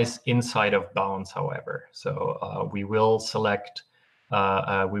randomize inside of bounds, however. So we will select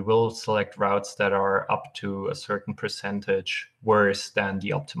routes that are up to a certain percentage worse than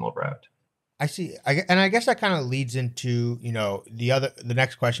the optimal route. I see. And I guess that kind of leads into, the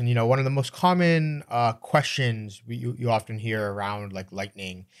next question. One of the most common questions you often hear around like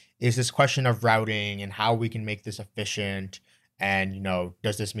Lightning is this question of routing and how we can make this efficient. And,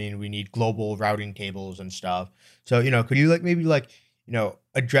 does this mean we need global routing tables and stuff? So, could you maybe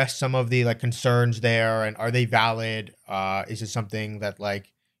address some of the concerns there, and are they valid? Is it something that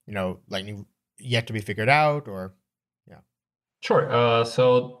Lightning yet to be figured out, or? Sure.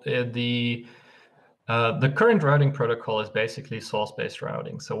 So the current routing protocol is basically source-based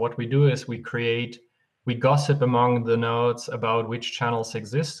routing. So what we do is we gossip among the nodes about which channels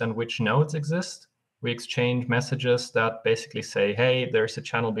exist and which nodes exist. We exchange messages that basically say, hey, there's a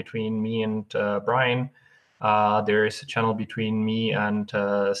channel between me and Brian. There is a channel between me and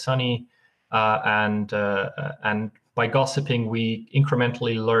Sunny. And by gossiping, we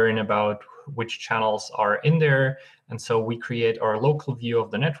incrementally learn about which channels are in there. And so we create our local view of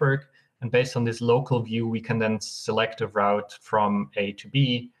the network. And based on this local view, we can then select a route from A to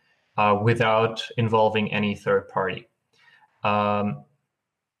B without involving any third party.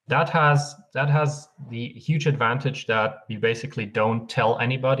 That has the huge advantage that we basically don't tell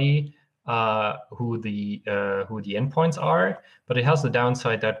anybody who the endpoints are, but it has the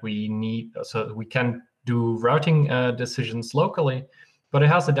downside that we can do routing decisions locally, but it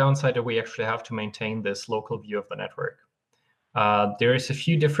has the downside that we actually have to maintain this local view of the network. There is a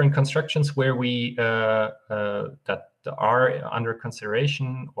few different constructions where we that are under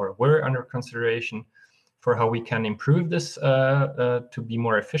consideration or were under consideration for how we can improve this to be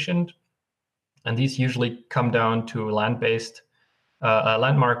more efficient, and these usually come down to landmark-based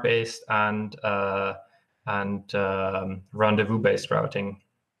and rendezvous-based routing.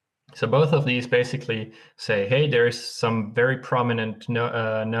 So both of these basically say, hey, there's some very prominent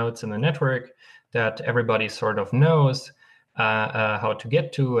nodes in the network that everybody sort of knows how to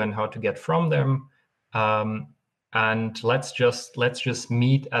get to and how to get from them. And let's just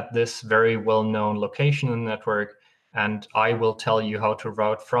meet at this very well-known location in the network, and I will tell you how to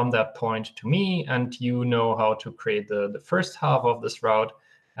route from that point to me, and you know how to create the first half of this route,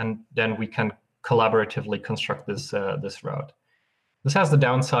 and then we can collaboratively construct this route. This has the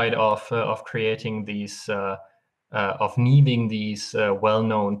downside of creating these of needing these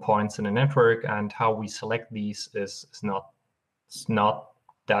well-known points in a network, and how we select these is not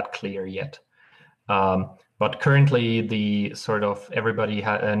that clear yet. But currently, the sort of everybody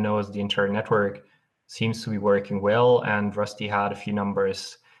knows the entire network seems to be working well, and Rusty had a few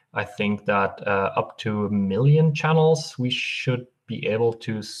numbers. I think that up to 1 million channels, we should be able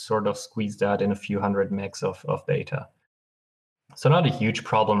to sort of squeeze that in a few hundred megs of data. So not a huge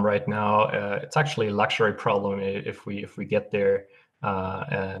problem right now. It's actually a luxury problem if we get there,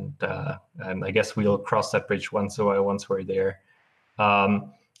 and I guess we'll cross that bridge once we're there.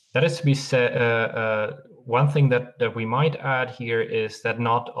 That is to be said. One thing that we might add here is that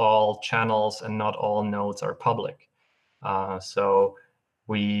not all channels and not all nodes are public. So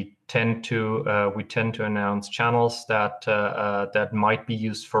we tend to announce channels that might be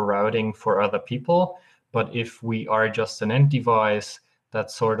used for routing for other people. But if we are just an end device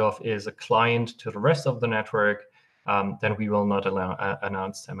that sort of is a client to the rest of the network, then we will not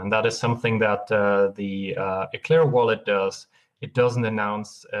announce them. And that is something that the Eclair wallet does. It doesn't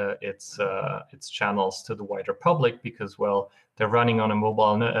announce its channels to the wider public because, well, they're running on a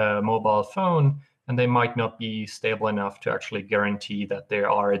mobile phone, and they might not be stable enough to actually guarantee that they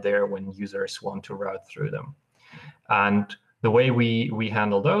are there when users want to route through them. And the way we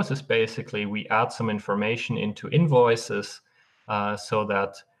handle those is basically we add some information into invoices so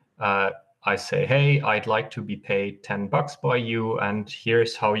that I say, hey, I'd like to be paid $10 by you, and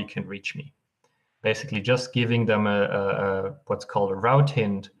here's how you can reach me. Basically just giving them a what's called a route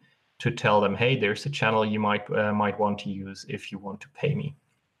hint to tell them, hey, there's a channel you might want to use if you want to pay me.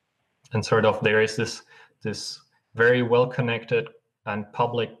 And sort of there is this very well connected and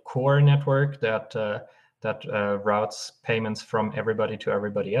public core network that routes payments from everybody to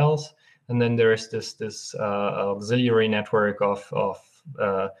everybody else. And then there is this auxiliary network of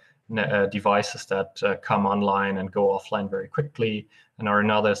devices that come online and go offline very quickly and are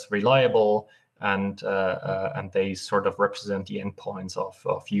not as reliable, and they sort of represent the endpoints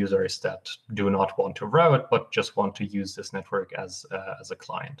of users that do not want to route but just want to use this network as a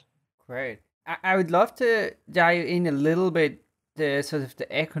client. Great. I would love to dive in a little bit the sort of the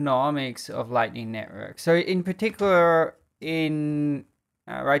economics of Lightning Network. So in particular, in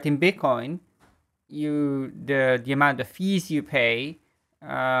Bitcoin, the amount of fees you pay,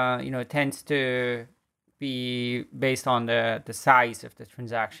 tends to be based on the size of the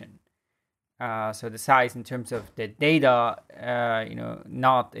transaction. So the size in terms of the data,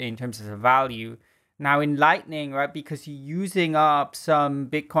 not in terms of the value. Now in Lightning, right, because you're using up some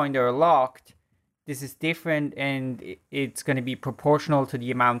Bitcoin that are locked, this is different, and it's going to be proportional to the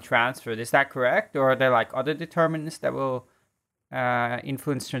amount transferred. Is that correct? Or are there like other determinants that will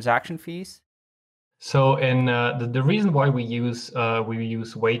influence transaction fees? So in the reason why we use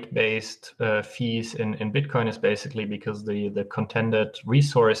weight-based fees in Bitcoin is basically because the contended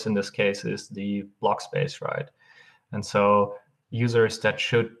resource in this case is the block space, right? And so users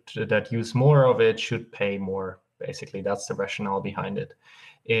that use more of it should pay more. Basically, that's the rationale behind it.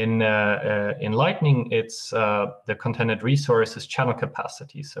 In Lightning, it's the contended resource is channel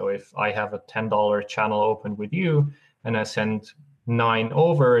capacity. So if I have a $10 channel open with you and I send 9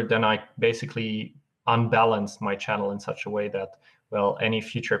 over, then I basically unbalance my channel in such a way that, well, any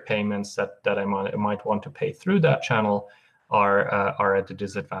future payments that I might want to pay through that channel are at a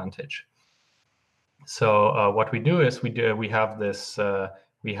disadvantage. So what we do is we have this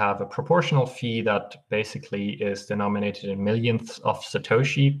we have a proportional fee that basically is denominated in millionths of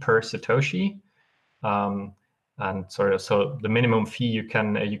Satoshi per Satoshi, and sort of so the minimum fee you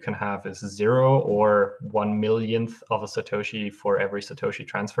can have is 0 or 1/1,000,000th of a Satoshi for every Satoshi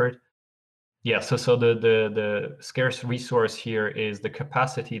transferred. Yeah, so the scarce resource here is the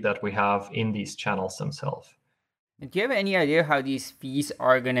capacity that we have in these channels themselves. Do you have any idea how these fees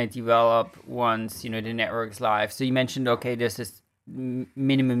are going to develop once the network's live? So you mentioned, okay, there's this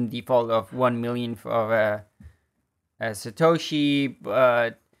minimum default of 1/1,000,000th of a Satoshi,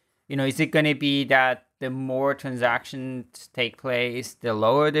 but is it going to be that the more transactions take place, the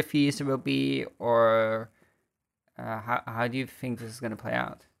lower the fees will be, or how do you think this is going to play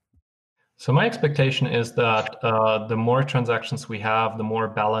out? So my expectation is that the more transactions we have, the more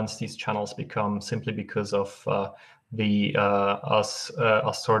balanced these channels become, simply because of us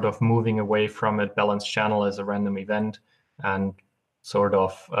sort of moving away from a balanced channel as a random event, and sort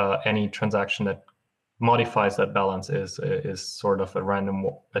of any transaction that modifies that balance is sort of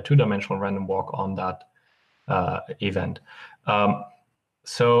a two-dimensional random walk on that event.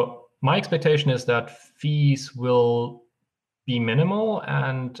 So my expectation is that fees will be minimal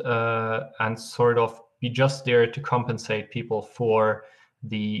and sort of be just there to compensate people for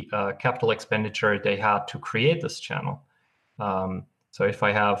the capital expenditure they had to create this channel. So if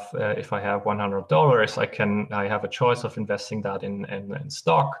I have $100, I have a choice of investing that in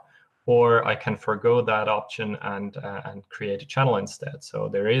stock, or I can forgo that option and create a channel instead. So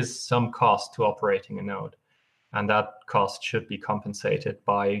there is some cost to operating a node, and that cost should be compensated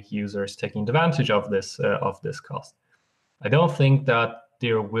by users taking advantage of this cost. I don't think that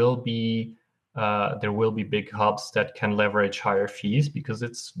there will be big hubs that can leverage higher fees, because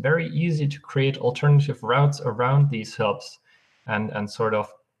it's very easy to create alternative routes around these hubs and sort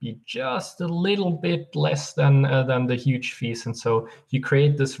of be just a little bit less than the huge fees. And so you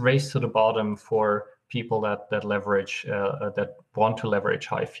create this race to the bottom for people that want to leverage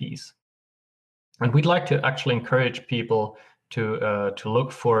high fees. And we'd like to actually encourage people to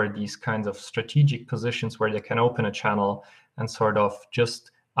look for these kinds of strategic positions where they can open a channel and sort of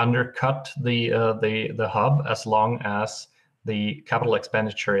just undercut the hub, as long as the capital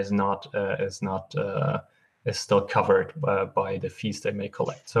expenditure is not still covered by the fees they may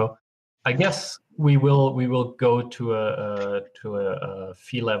collect. So I guess we will go to a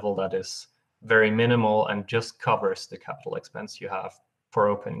fee level that is very minimal and just covers the capital expense you have for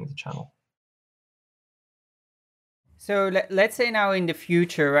opening the channel. So let's say now in the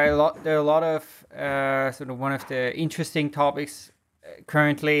future, right? There are a lot of sort of one of the interesting topics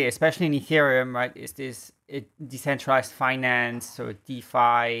currently, especially in Ethereum, right? Is this decentralized finance or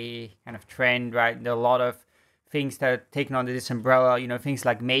DeFi kind of trend, right? There are a lot of things that are taken under this umbrella. You know, things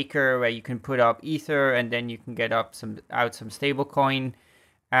like Maker, where you can put up Ether and then you can get some stable coin,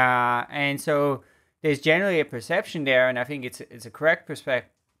 and so there's generally a perception there, and I think it's a correct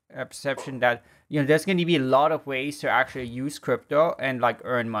perception that, you know, there's going to be a lot of ways to actually use crypto and like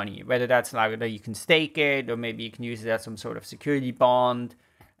earn money, whether that's like that you can stake it, or maybe you can use it as some sort of security bond,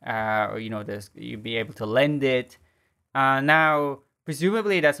 or, you know, you'll be able to lend it. Now,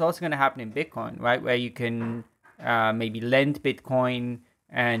 presumably that's also going to happen in Bitcoin, right? Where you can maybe lend Bitcoin,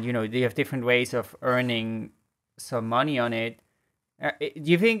 and, you know, they have different ways of earning some money on it.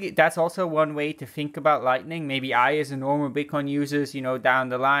 Do you think that's also one way to think about Lightning? Maybe I, as a normal Bitcoin user, you know, down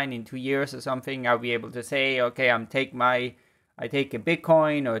the line in 2 years or something, I'll be able to say, okay, I take a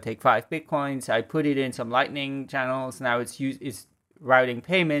Bitcoin or take 5 Bitcoins, I put it in some Lightning channels. Now it's routing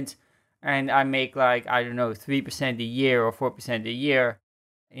payments, and I make like, I don't know, 3% a year or 4% a year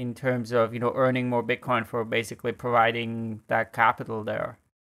in terms of, you know, earning more Bitcoin for basically providing that capital there.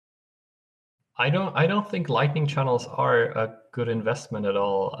 I don't think Lightning channels are a good investment at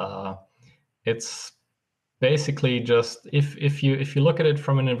all. It's basically just if you look at it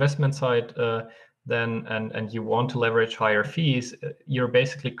from an investment side, then and you want to leverage higher fees, you're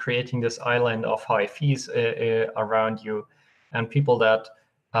basically creating this island of high fees around you, and people that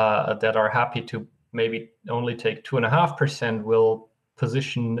are happy to maybe only take 2.5% will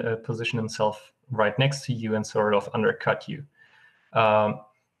position themselves right next to you and sort of undercut you.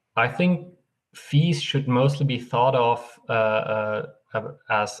 I think fees should mostly be thought of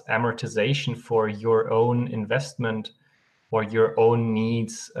as amortization for your own investment or your own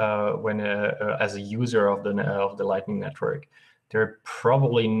needs when as a user of the Lightning Network. They're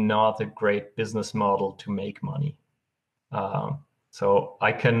probably not a great business model to make money. So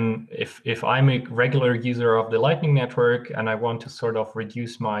I can, if I'm a regular user of the Lightning Network and I want to sort of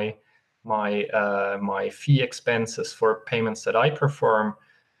reduce my fee expenses for payments that I perform,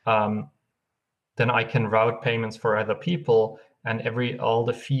 then I can route payments for other people, and all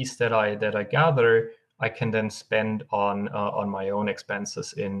the fees that I gather, I can then spend on my own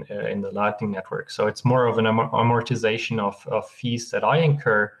expenses in the Lightning Network. So it's more of an amortization of fees that I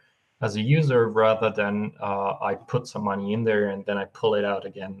incur as a user, rather than I put some money in there and then I pull it out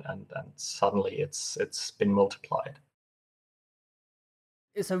again, and suddenly it's been multiplied.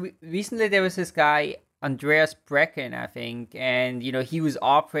 So recently there was this guy, Andreas Brecken, I think, and, you know, he was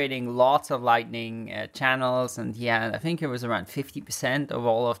operating lots of Lightning channels, and he had, I think it was around 50% of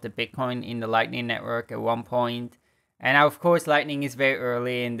all of the Bitcoin in the Lightning Network at one point. And now, of course, Lightning is very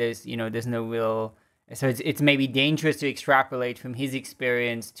early, and there's no real, so it's maybe dangerous to extrapolate from his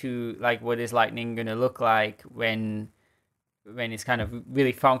experience to like what is Lightning going to look like when it's kind of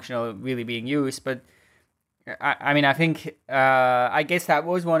really functional, really being used. But I mean, I think I guess that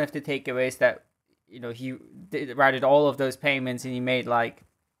was one of the takeaways, that, you know, he routed all of those payments and he made like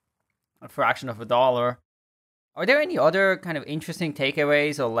a fraction of $1. Are there any other kind of interesting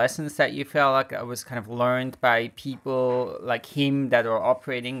takeaways or lessons that you felt like was kind of learned by people like him that are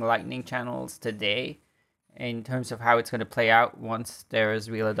operating Lightning channels today, in terms of how it's going to play out once there is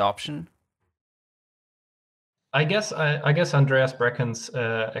real adoption? I guess Andreas Brecken's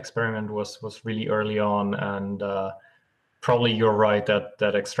experiment was really early on, and probably you're right that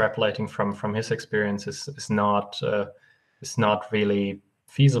extrapolating from his experience is not really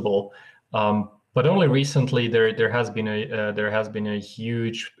feasible. But only recently there has been a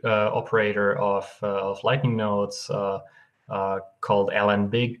huge operator of Lightning nodes called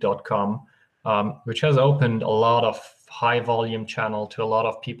lnbig.com, which has opened a lot of high volume channel to a lot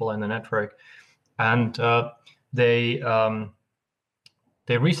of people in the network, and they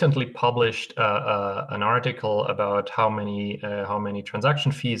recently published an article about how many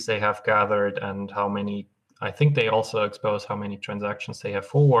transaction fees they have gathered, and how many, I think they also expose how many transactions they have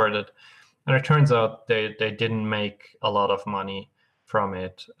forwarded. And it turns out they didn't make a lot of money from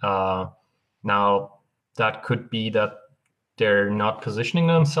it. Now, that could be that they're not positioning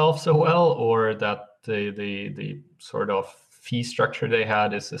themselves so well, or that the sort of fee structure they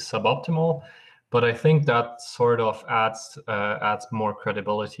had is suboptimal. But I think that sort of adds more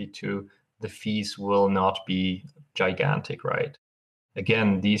credibility to the fees will not be gigantic, right?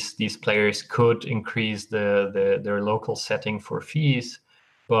 again, these players could increase their local setting for fees,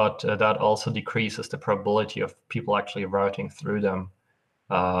 but that also decreases the probability of people actually routing through them.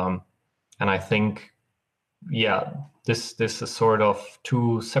 And I think, yeah, this is sort of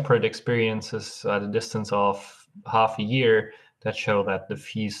two separate experiences at a distance of half a year that show that the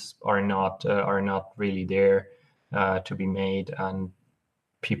fees are not really there to be made, and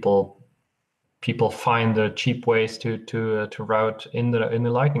people find the cheap ways to route in the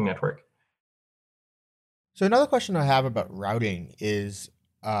Lightning Network. So another question I have about routing is,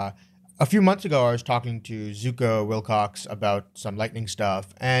 a few months ago I was talking to Zuko Wilcox about some Lightning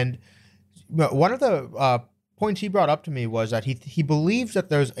stuff, and one of the points he brought up to me was that he believes that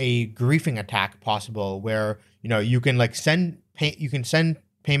there's a griefing attack possible where you can like send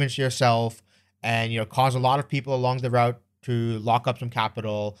payments to yourself, and cause a lot of people along the route to lock up some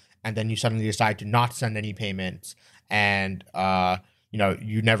capital, and then you suddenly decide to not send any payments, and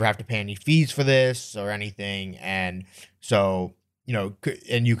you never have to pay any fees for this or anything, and so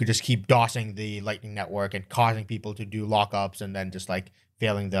and you could just keep DOSing the Lightning Network and causing people to do lockups and then just like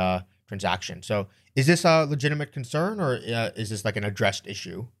failing the transaction. So is this a legitimate concern, or is this like an addressed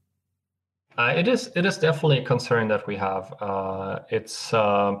issue? It is definitely a concern that we have. It's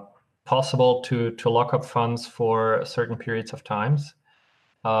possible to lock up funds for certain periods of times.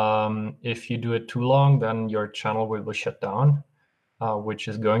 If you do it too long, then your channel will be shut down, which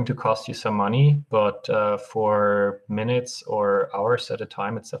is going to cost you some money. But for minutes or hours at a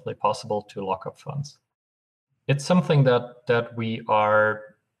time, it's definitely possible to lock up funds. It's something that we are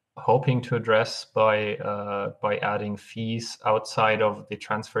hoping to address by adding fees outside of the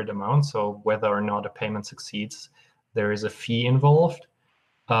transferred amount. So whether or not a payment succeeds, there is a fee involved.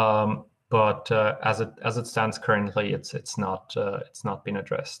 But as it stands currently, it's not been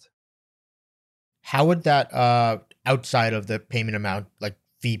addressed. How would that outside of the payment amount, like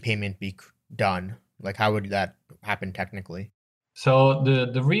fee payment, be done? Like how would that happen technically? So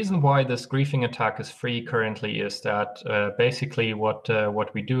the reason why this griefing attack is free currently is that basically what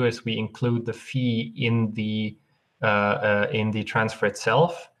we do is we include the fee in the transfer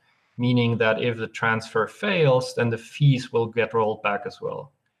itself, meaning that if the transfer fails, then the fees will get rolled back as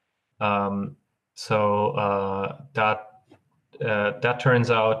well. That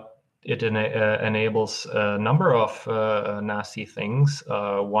turns out it enables a number of nasty things.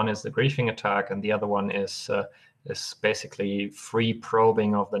 One is the griefing attack, and the other one is basically free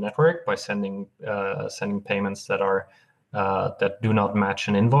probing of the network by sending payments that do not match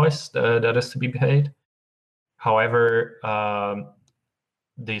an invoice that is to be paid. However,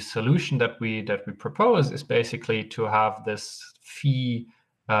 the solution that we propose is basically to have this fee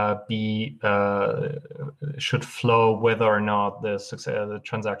should flow whether or not the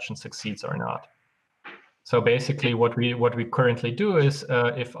transaction succeeds or not. So basically, what we currently do is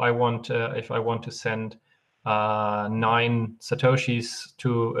if I want to send 9 satoshis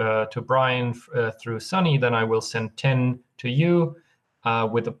to Brian through Sunny, then I will send 10 to you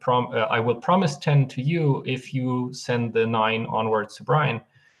with I will promise 10 to you if you send the 9 onwards to Brian.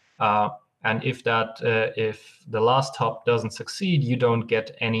 And if the last hop doesn't succeed, you don't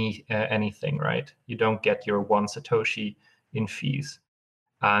get anything, right? You don't get your 1 satoshi in fees.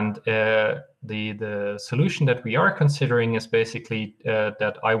 And the solution that we are considering is basically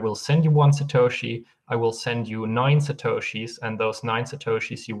that I will send you 1 satoshi, I will send you 9 satoshis, and those 9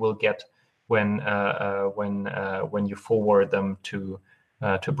 satoshis you will get when you forward them to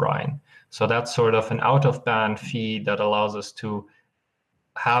Brian. So that's sort of an out-of-band fee that allows us to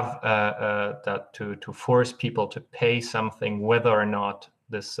have to force people to pay something whether or not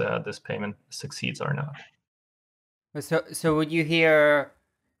this payment succeeds or not. So would you here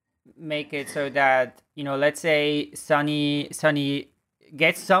make it so that let's say Sunny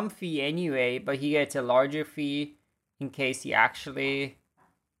gets some fee anyway, but he gets a larger fee in case he actually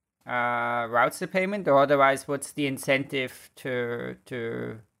routes the payment, or otherwise what's the incentive to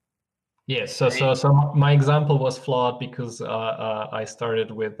Yes, so my example was flawed because I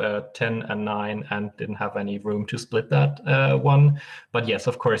started with 10 and 9 and didn't have any room to split that one. But yes,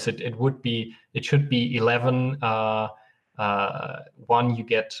 of course, it should be 11. 1 you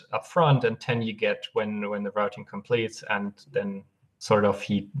get upfront and 10 you get when the routing completes, and then sort of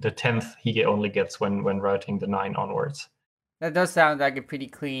the 10th he only gets when routing the 9 onwards. That does sound like a pretty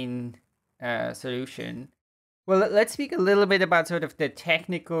clean solution. Well, let's speak a little bit about sort of the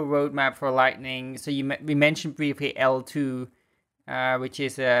technical roadmap for Lightning. So we mentioned briefly L2, which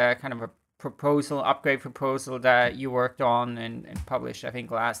is a kind of a upgrade proposal that you worked on and published, I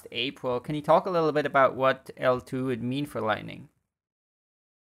think, last April. Can you talk a little bit about what L2 would mean for Lightning?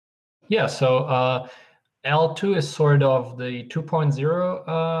 Yeah, so L2 is sort of the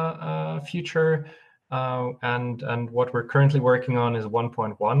 2.0 future, and what we're currently working on is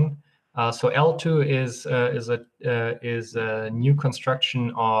 1.1. So L2 is a new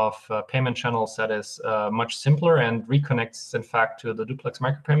construction of payment channels that is much simpler and reconnects, in fact, to the duplex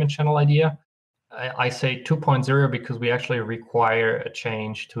micropayment channel idea. I say 2.0 because we actually require a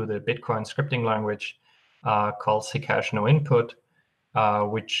change to the Bitcoin scripting language called Zcash no input,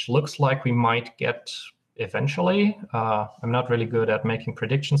 which looks like we might get eventually. I'm not really good at making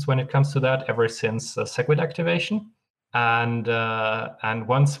predictions when it comes to that ever since SegWit activation. And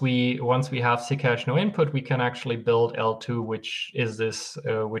once we have Zcash no input, we can actually build L2, which is this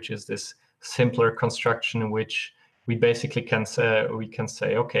simpler construction in which we basically can say,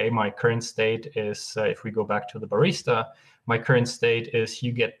 okay, my current state is, if we go back to the barista, my current state is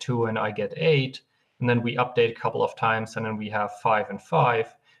you get 2 and I get 8, and then we update a couple of times, and then we have 5 and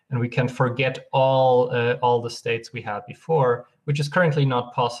 5, and we can forget all the states we had before, which is currently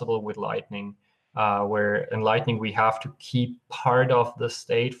not possible with Lightning. Where in Lightning we have to keep part of the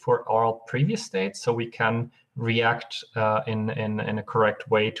state for all previous states, so we can react in a correct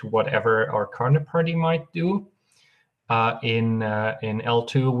way to whatever our counterparty might do. In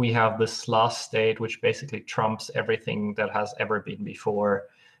L2 we have this last state, which basically trumps everything that has ever been before,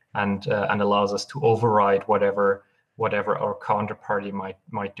 and allows us to override whatever our counterparty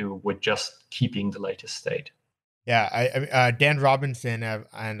might do with just keeping the latest state. Yeah, Dan Robinson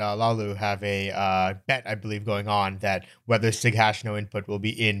and Lalu have a bet, I believe, going on that whether Zcash no input will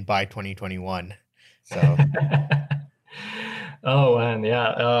be in by 2021. So. Oh, and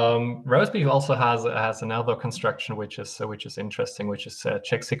yeah, Rosebeef also has another construction which is interesting, which is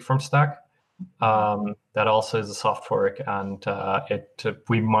CheckSig from Stack. That also is a soft fork, and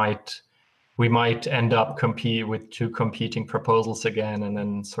we might end up with 2 competing proposals again, and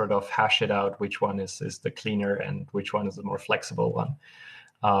then sort of hash it out which one is the cleaner and which one is the more flexible one.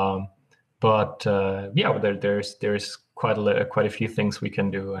 But there's quite a few things we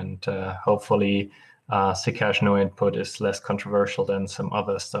can do, and hopefully Zcash no input is less controversial than some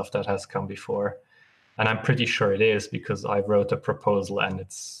other stuff that has come before. And I'm pretty sure it is, because I wrote a proposal and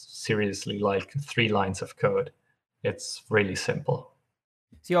it's seriously like 3 lines of code. It's really simple.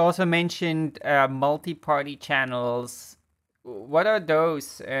 So you also mentioned multi-party channels. What are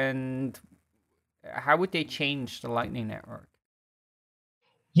those, and how would they change the Lightning Network?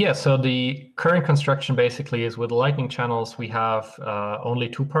 Yeah, so the current construction basically is with the Lightning channels, we have only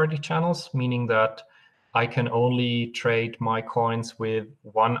 2-party channels, meaning that I can only trade my coins with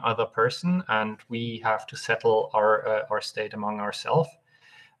one other person, and we have to settle our state among ourselves.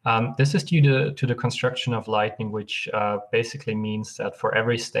 This is due to the construction of Lightning, which basically means that for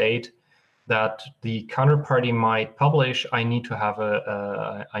every state that the counterparty might publish, I need to have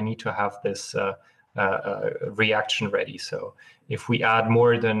this reaction ready. So if we add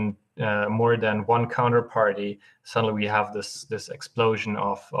more than one counterparty, suddenly we have this explosion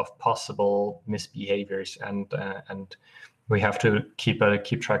of possible misbehaviors, and we have to keep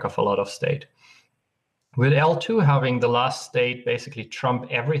track of a lot of state. With L2 having the last state basically trump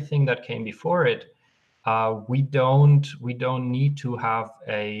everything that came before it, we don't need to have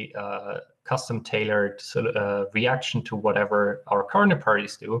a custom tailored reaction to whatever our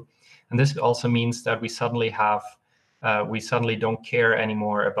counterparties do. And this also means that we suddenly don't care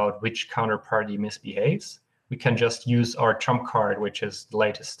anymore about which counterparty misbehaves. We can just use our trump card, which is the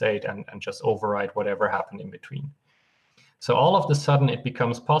latest state, and just override whatever happened in between. So all of a sudden, it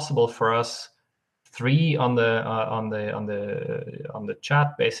becomes possible for us 3 on the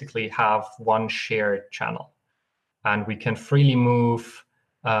chat basically have one shared channel, and we can freely move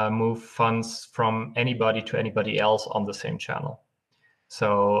funds from anybody to anybody else on the same channel.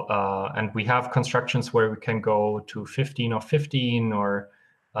 So and we have constructions where we can go to 15 of 15, or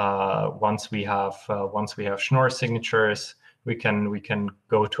once we have Schnorr signatures, we can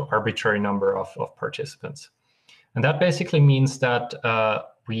go to arbitrary number of participants. And that basically means that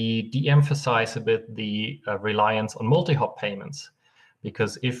we de-emphasize a bit the reliance on multi-hop payments,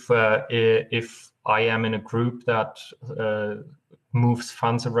 because if I am in a group that moves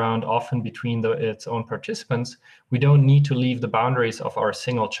funds around often between its own participants, we don't need to leave the boundaries of our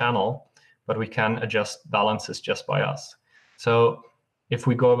single channel, but we can adjust balances just by us. So if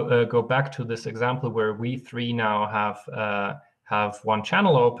we go back to this example where we 3 now have one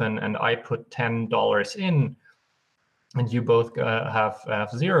channel open, and I put $10 in, and you both have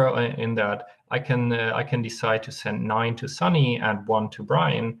 0 in that, I can decide to send 9 to Sunny and 1 to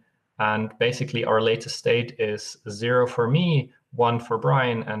Brian, and basically our latest state is 0 for me, 1 for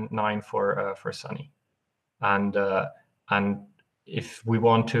Brian, and 9 for Sunny. And if we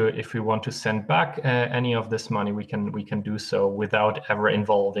want to send back any of this money, we can do so without ever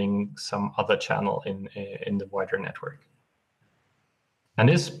involving some other channel in the wider network. And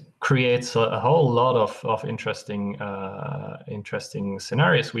this creates a whole lot of interesting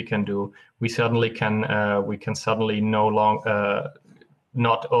scenarios we can do. We can suddenly no longer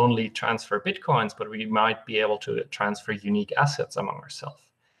not only transfer Bitcoins, but we might be able to transfer unique assets among ourselves.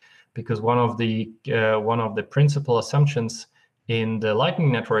 Because one of the principal assumptions in the Lightning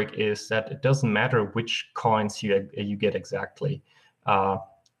Network is that it doesn't matter which coins you get exactly.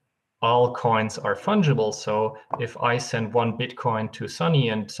 All coins are fungible. So if I send 1 Bitcoin to Sunny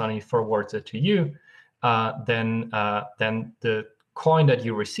and Sunny forwards it to you, then the coin that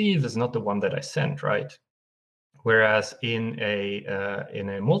you receive is not the one that I sent, right? Whereas in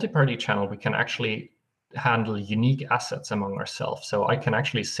a multi-party channel, we can actually handle unique assets among ourselves. So I can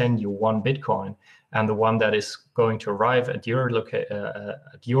actually send you 1 Bitcoin, and the one that is going to arrive at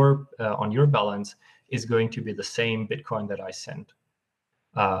on your balance is going to be the same Bitcoin that I sent.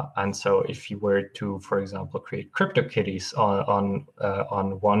 And so if you were to, for example, create CryptoKitties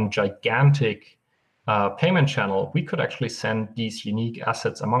on one gigantic payment channel, we could actually send these unique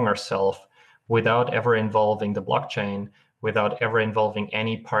assets among ourselves without ever involving the blockchain, without ever involving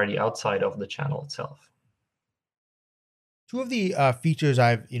any party outside of the channel itself. Two of the features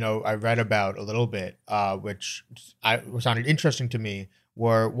I read about a little bit, which sounded interesting to me,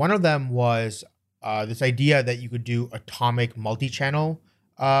 were one of them was this idea that you could do atomic multi-channel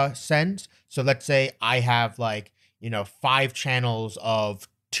sends. So let's say I have 5 channels of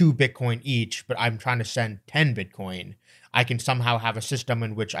 2 Bitcoin each, but I'm trying to send 10 Bitcoin. I can somehow have a system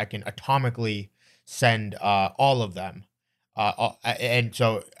in which I can atomically send all of them. And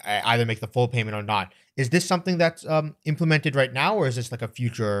so I either make the full payment or not. Is this something that's implemented right now, or is this like a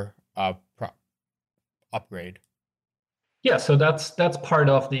future upgrade? Yeah, so that's part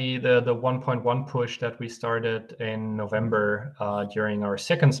of the 1.1 push that we started in November during our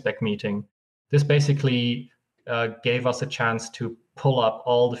second spec meeting. This basically gave us a chance to pull up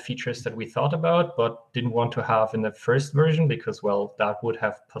all the features that we thought about but didn't want to have in the first version because, well, that would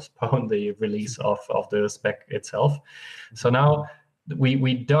have postponed the release of the spec itself. So now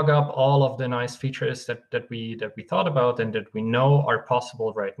we dug up all of the nice features that we thought about and that we know are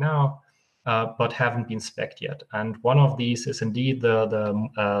possible right now, but haven't been spec'd yet. And one of these is indeed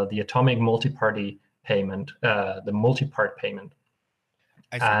the atomic multi-party payment, the multi-part payment.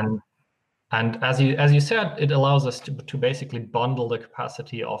 And as you said, it allows us to basically bundle the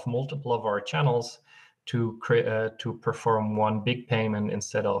capacity of multiple of our channels to perform one big payment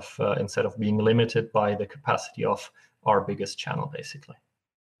instead of being limited by the capacity of our biggest channel, basically.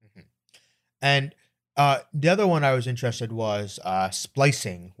 Mm-hmm. And the other one I was interested was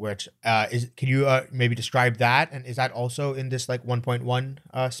splicing, which can you maybe describe that? And is that also in this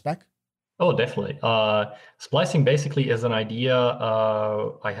 1.1 spec? Oh, definitely. Splicing basically is an idea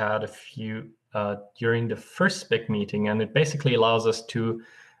I had a few during the first spec meeting, and it basically allows us to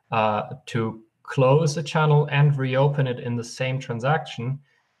close a channel and reopen it in the same transaction,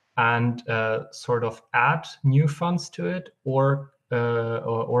 and sort of add new funds to it, or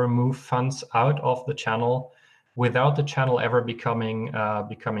move funds out of the channel without the channel ever becoming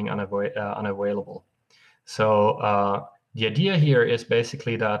unavailable. So the idea here is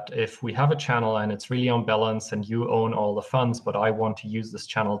basically that if we have a channel and it's really on balance and you own all the funds, but I want to use this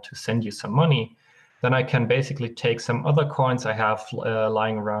channel to send you some money, then I can basically take some other coins I have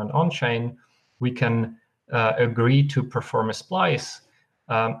lying around on chain. We can agree to perform a splice,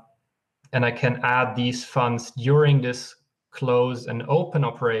 and I can add these funds during this close and open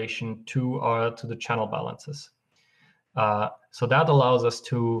operation to the channel balances. So that allows us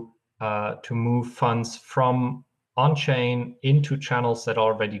to move funds from on-chain into channels that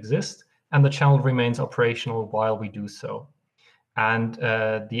already exist, and the channel remains operational while we do so. And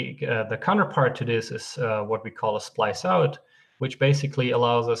the counterpart to this is what we call a splice out, which basically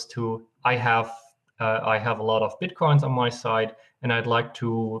allows us to, I have a lot of Bitcoins on my side, and I'd like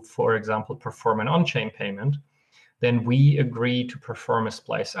to, for example, perform an on-chain payment. Then we agree to perform a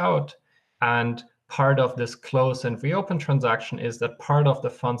splice out, and part of this close and reopen transaction is that part of the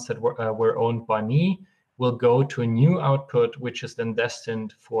funds that were owned by me will go to a new output, which is then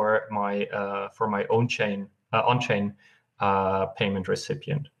destined for my on-chain payment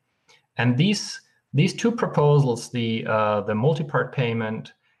recipient. And these two proposals, the multi-part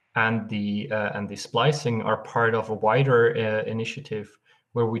payment and the splicing, are part of a wider initiative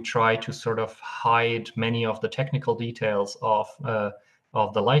where we try to sort of hide many of the technical details of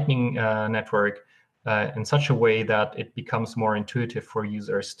the Lightning network in such a way that it becomes more intuitive for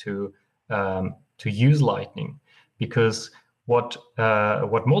users to use Lightning. Because What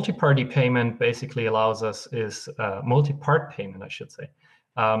multi-party payment basically allows us is multi-part payment, I should say.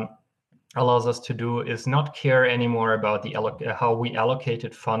 Allows us to do is not care anymore about how we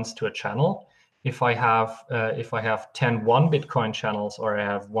allocated funds to a channel. If I have 10 Bitcoin channels, or I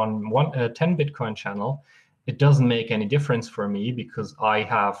have 10 Bitcoin channel, it doesn't make any difference for me, because I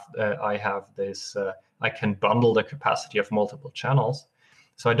have this. I can bundle the capacity of multiple channels,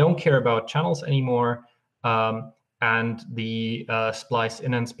 so I don't care about channels anymore. And the splice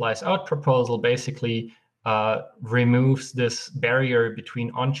in and splice out proposal basically removes this barrier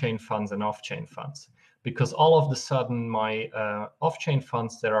between on-chain funds and off-chain funds, because all of a sudden my off-chain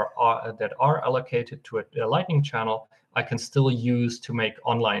funds that are allocated to a Lightning channel, I can still use to make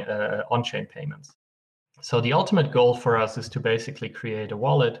on-chain payments. So the ultimate goal for us is to basically create a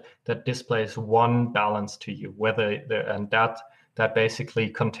wallet that displays one balance to you, and that basically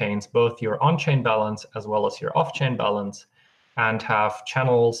contains both your on-chain balance as well as your off-chain balance, and have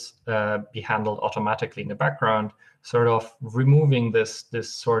channels be handled automatically in the background, sort of removing this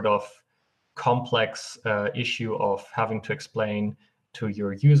sort of complex issue of having to explain to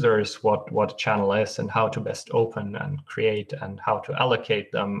your users what a channel is and how to best open and create and how to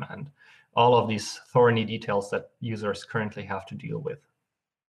allocate them, and all of these thorny details that users currently have to deal with.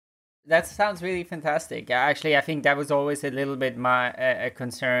 That sounds really fantastic. Actually, I think that was always a little bit a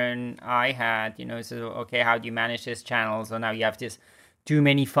concern I had. So okay, how do you manage this channel? So now you have this too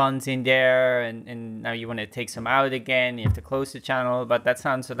many funds in there, and now you want to take some out again. You have to close the channel. But that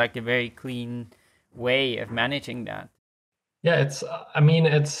sounds like a very clean way of managing that. Yeah, it's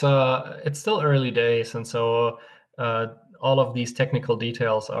still early days, and so all of these technical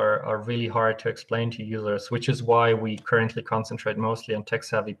details are really hard to explain to users, which is why we currently concentrate mostly on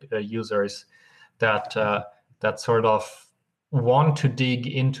tech-savvy users that sort of want to dig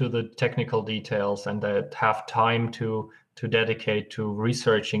into the technical details and that have time to dedicate to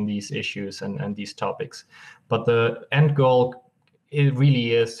researching these issues and these topics. But the end goal, it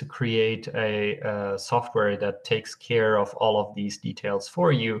really is to create a software that takes care of all of these details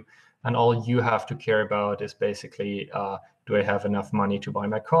for you, and all you have to care about is basically, do I have enough money to buy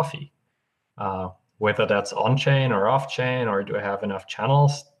my coffee? Whether that's on-chain or off-chain, or do I have enough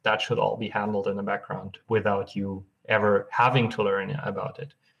channels, that should all be handled in the background without you ever having to learn about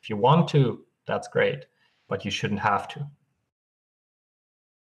it. If you want to, that's great, but you shouldn't have to.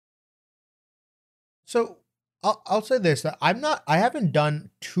 So I'll say this, that I haven't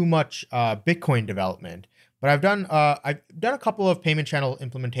done too much Bitcoin development, but I've done a couple of payment channel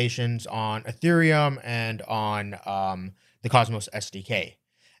implementations on Ethereum and on the Cosmos SDK.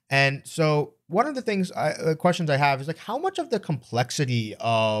 And so one of the questions I have is like, how much of the complexity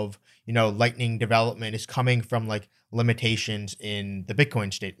of Lightning development is coming from like limitations in the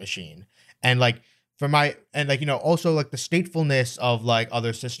Bitcoin state machine, and like also like the statefulness of like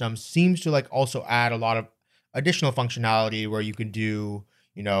other systems seems to like also add a lot of additional functionality where you can do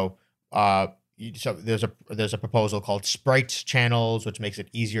so there's a proposal called sprites channels, which makes it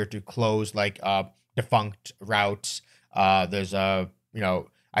easier to close like defunct routes. There's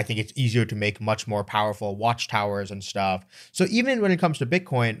I think it's easier to make much more powerful watchtowers and stuff. So even when it comes to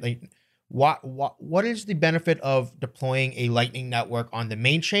Bitcoin, like what is the benefit of deploying a Lightning network on the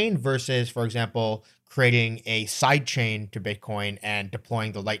main chain versus, for example, creating a side chain to Bitcoin and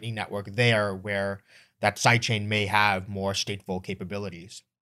deploying the Lightning network there, where that sidechain may have more stateful capabilities?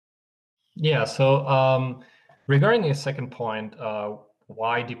 Yeah, so regarding the second point,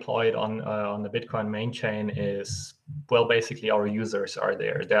 why deploy it on the Bitcoin main chain is, well, basically our users are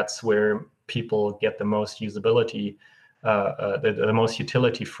there. That's where people get the most usability, the most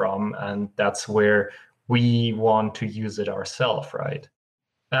utility from, and that's where we want to use it ourselves, right?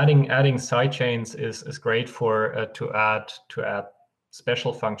 Adding sidechains is great for to add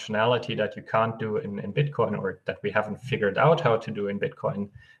special functionality that you can't do in Bitcoin, or that we haven't figured out how to do in Bitcoin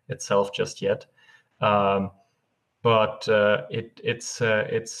itself just yet. But it's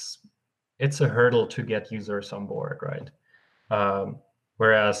a hurdle to get users on board, right?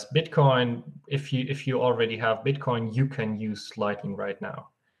 Whereas Bitcoin, if you already have Bitcoin, you can use Lightning right now.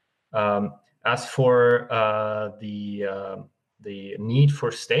 As for the need for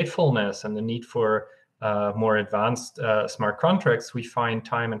statefulness and the need for more advanced smart contracts, we find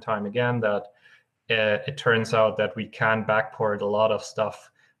time and time again that it turns out that we can backport a lot of stuff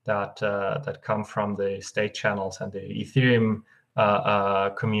that come from the state channels and the Ethereum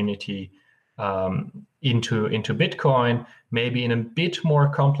community into Bitcoin, maybe in a bit more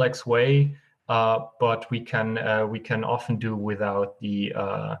complex way, but we can often do without the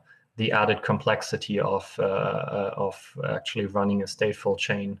added complexity of actually running a stateful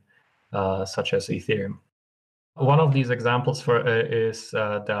chain such as Ethereum. one of these examples is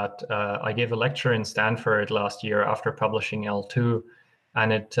that I gave a lecture in Stanford last year after publishing L2,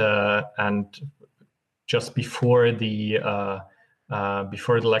 and just before the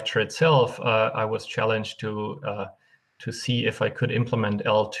lecture itself, I was challenged to see if I could implement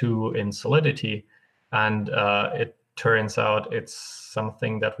L2 in Solidity, and it turns out it's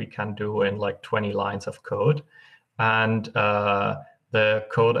something that we can do in like 20 lines of code, and the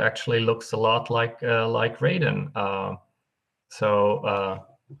code actually looks a lot like Raiden.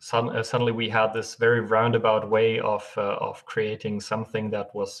 Suddenly we had this very roundabout way of creating something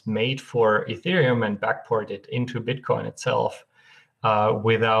that was made for Ethereum and backported into Bitcoin itself,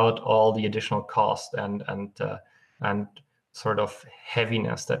 without all the additional cost and sort of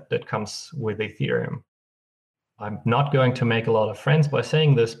heaviness that comes with Ethereum. I'm not going to make a lot of friends by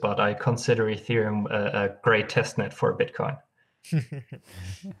saying this, but I consider Ethereum a great testnet for Bitcoin.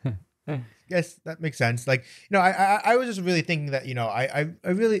 Yes, that makes sense. Like, I was just really thinking that, I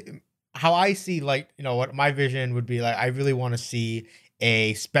really, how I see, like, what my vision would be like, I really want to see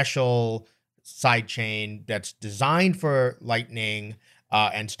a special side chain that's designed for Lightning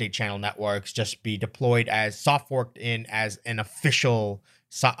and state channel networks just be deployed as soft forked in as an official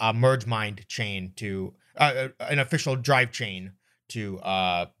merge mind chain to an official drive chain to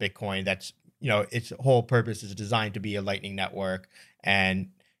Bitcoin. That's, its whole purpose is designed to be a Lightning network, and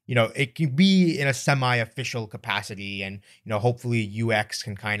it can be in a semi-official capacity, and hopefully UX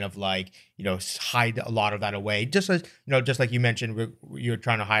can kind of like hide a lot of that away, just as just like you mentioned, you're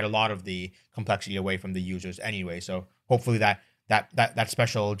trying to hide a lot of the complexity away from the users anyway. So hopefully that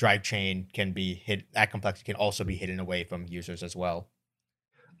special drive chain can be that complexity can also be hidden away from users as well.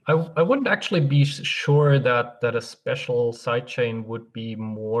 I wouldn't actually be sure that a special sidechain would be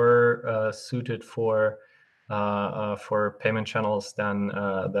more suited for payment channels than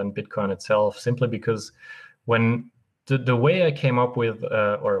Bitcoin itself, simply because when the way I came up with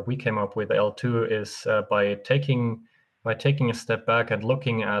or we came up with L2 is by taking a step back and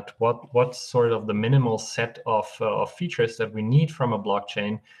looking at what's sort of the minimal set of features that we need from a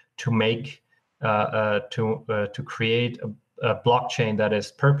blockchain to make to create a blockchain that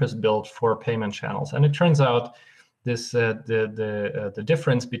is purpose built for payment channels. And it turns out this the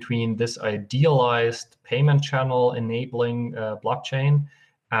difference between this idealized payment channel enabling blockchain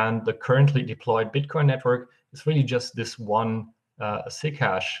and the currently deployed Bitcoin network is really just this one SIG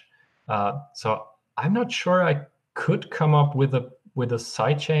hash. So I'm not sure I could come up with a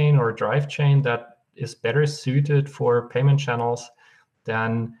sidechain or drive chain that is better suited for payment channels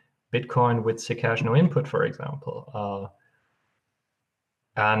than Bitcoin with SIG hash no input, for example.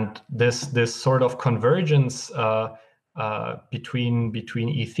 And this sort of convergence between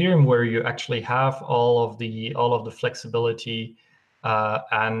Ethereum, where you actually have all of the flexibility,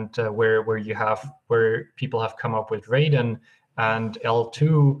 and where people have come up with Raiden, and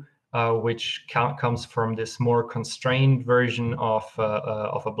L2, which comes from this more constrained version of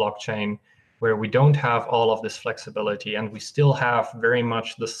a blockchain, where we don't have all of this flexibility, and we still have very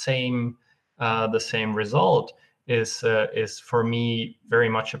much the same result. Is for me very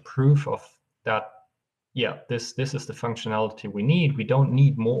much a proof of that. Yeah, this is the functionality we need. We don't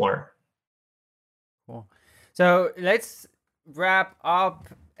need more. Cool. So let's wrap up,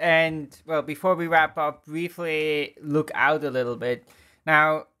 and well, before we wrap up, briefly look out a little bit.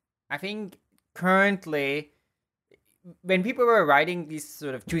 Now, I think currently, when people were writing these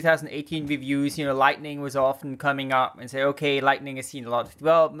sort of 2018 reviews, Lightning was often coming up and say, okay, Lightning has seen a lot of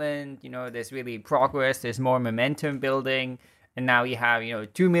development, there's really progress, there's more momentum building, and now you have,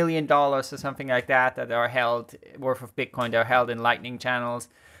 $2 million or something like that are held, worth of Bitcoin, that are held in Lightning channels.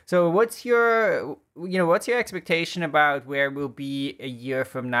 So what's your expectation about where we'll be a year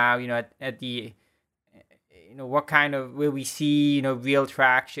from now, at the, what kind of, will we see, real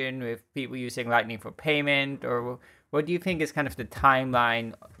traction with people using Lightning for payment, or what do you think is kind of the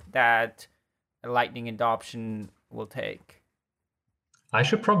timeline that Lightning adoption will take? I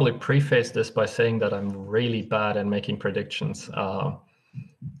should probably preface this by saying that I'm really bad at making predictions,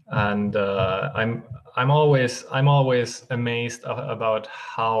 and I'm always amazed about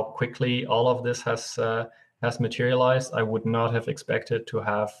how quickly all of this has materialized. I would not have expected to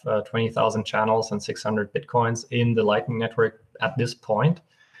have 20,000 channels and 600 Bitcoins in the Lightning network at this point.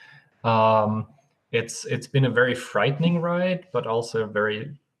 It's been a very frightening ride, but also a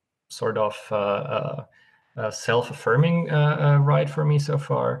very sort of self-affirming ride for me so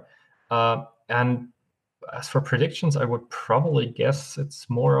far. And as for predictions, I would probably guess it's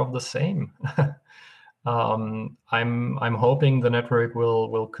more of the same. I'm hoping the network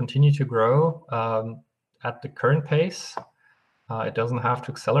will continue to grow at the current pace. It doesn't have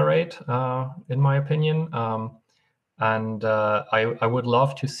to accelerate, in my opinion. And I would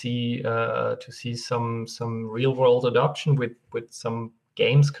love to see some real world adoption with some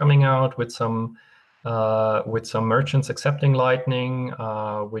games coming out, with some merchants accepting Lightning,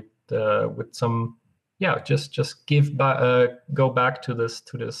 with some just go back to this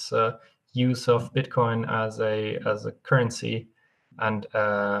use of Bitcoin as a currency, and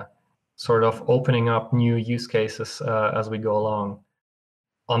sort of opening up new use cases as we go along.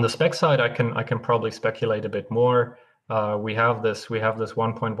 On the spec side, I can probably speculate a bit more. We have this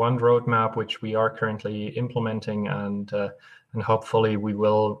 1.1 roadmap, which we are currently implementing, and hopefully we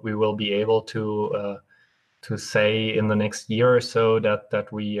will be able to say in the next year or so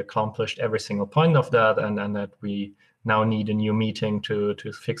that we accomplished every single point of that, and that we now need a new meeting to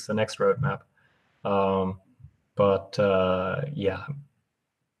fix the next roadmap.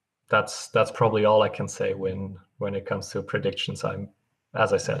 That's probably all I can say when it comes to predictions.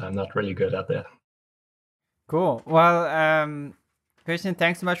 As I said, I'm not really good at that. Cool. Well, Christian,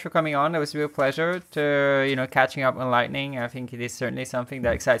 thanks so much for coming on. It was a real pleasure to catching up on Lightning. I think it is certainly something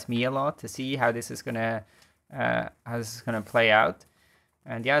that excites me a lot to see how this is gonna play out.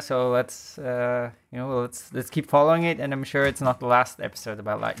 And yeah, so let's keep following it. And I'm sure it's not the last episode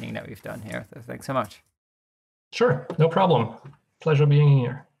about Lightning that we've done here. So thanks so much. Sure, no problem. Pleasure being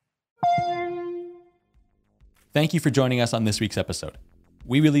here. Thank you for joining us on this week's episode.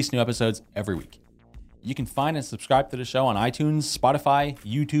 We release new episodes every week. You can find and subscribe to the show on iTunes, Spotify,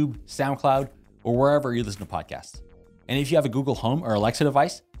 YouTube, SoundCloud, or wherever you listen to podcasts. And if you have a Google Home or Alexa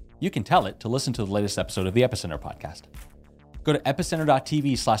device, you can tell it to listen to the latest episode of the Epicenter podcast. Go to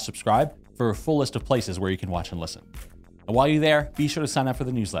epicenter.tv/subscribe for a full list of places where you can watch and listen. And while you're there, be sure to sign up for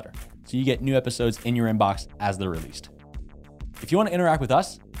the newsletter so you get new episodes in your inbox as they're released. If you want to interact with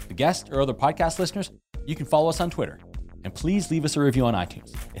us, the guests, or other podcast listeners, you can follow us on Twitter. And please leave us a review on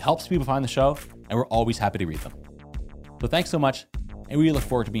iTunes. It helps people find the show, and we're always happy to read them. So thanks so much, and we look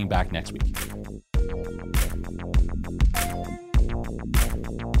forward to being back next week.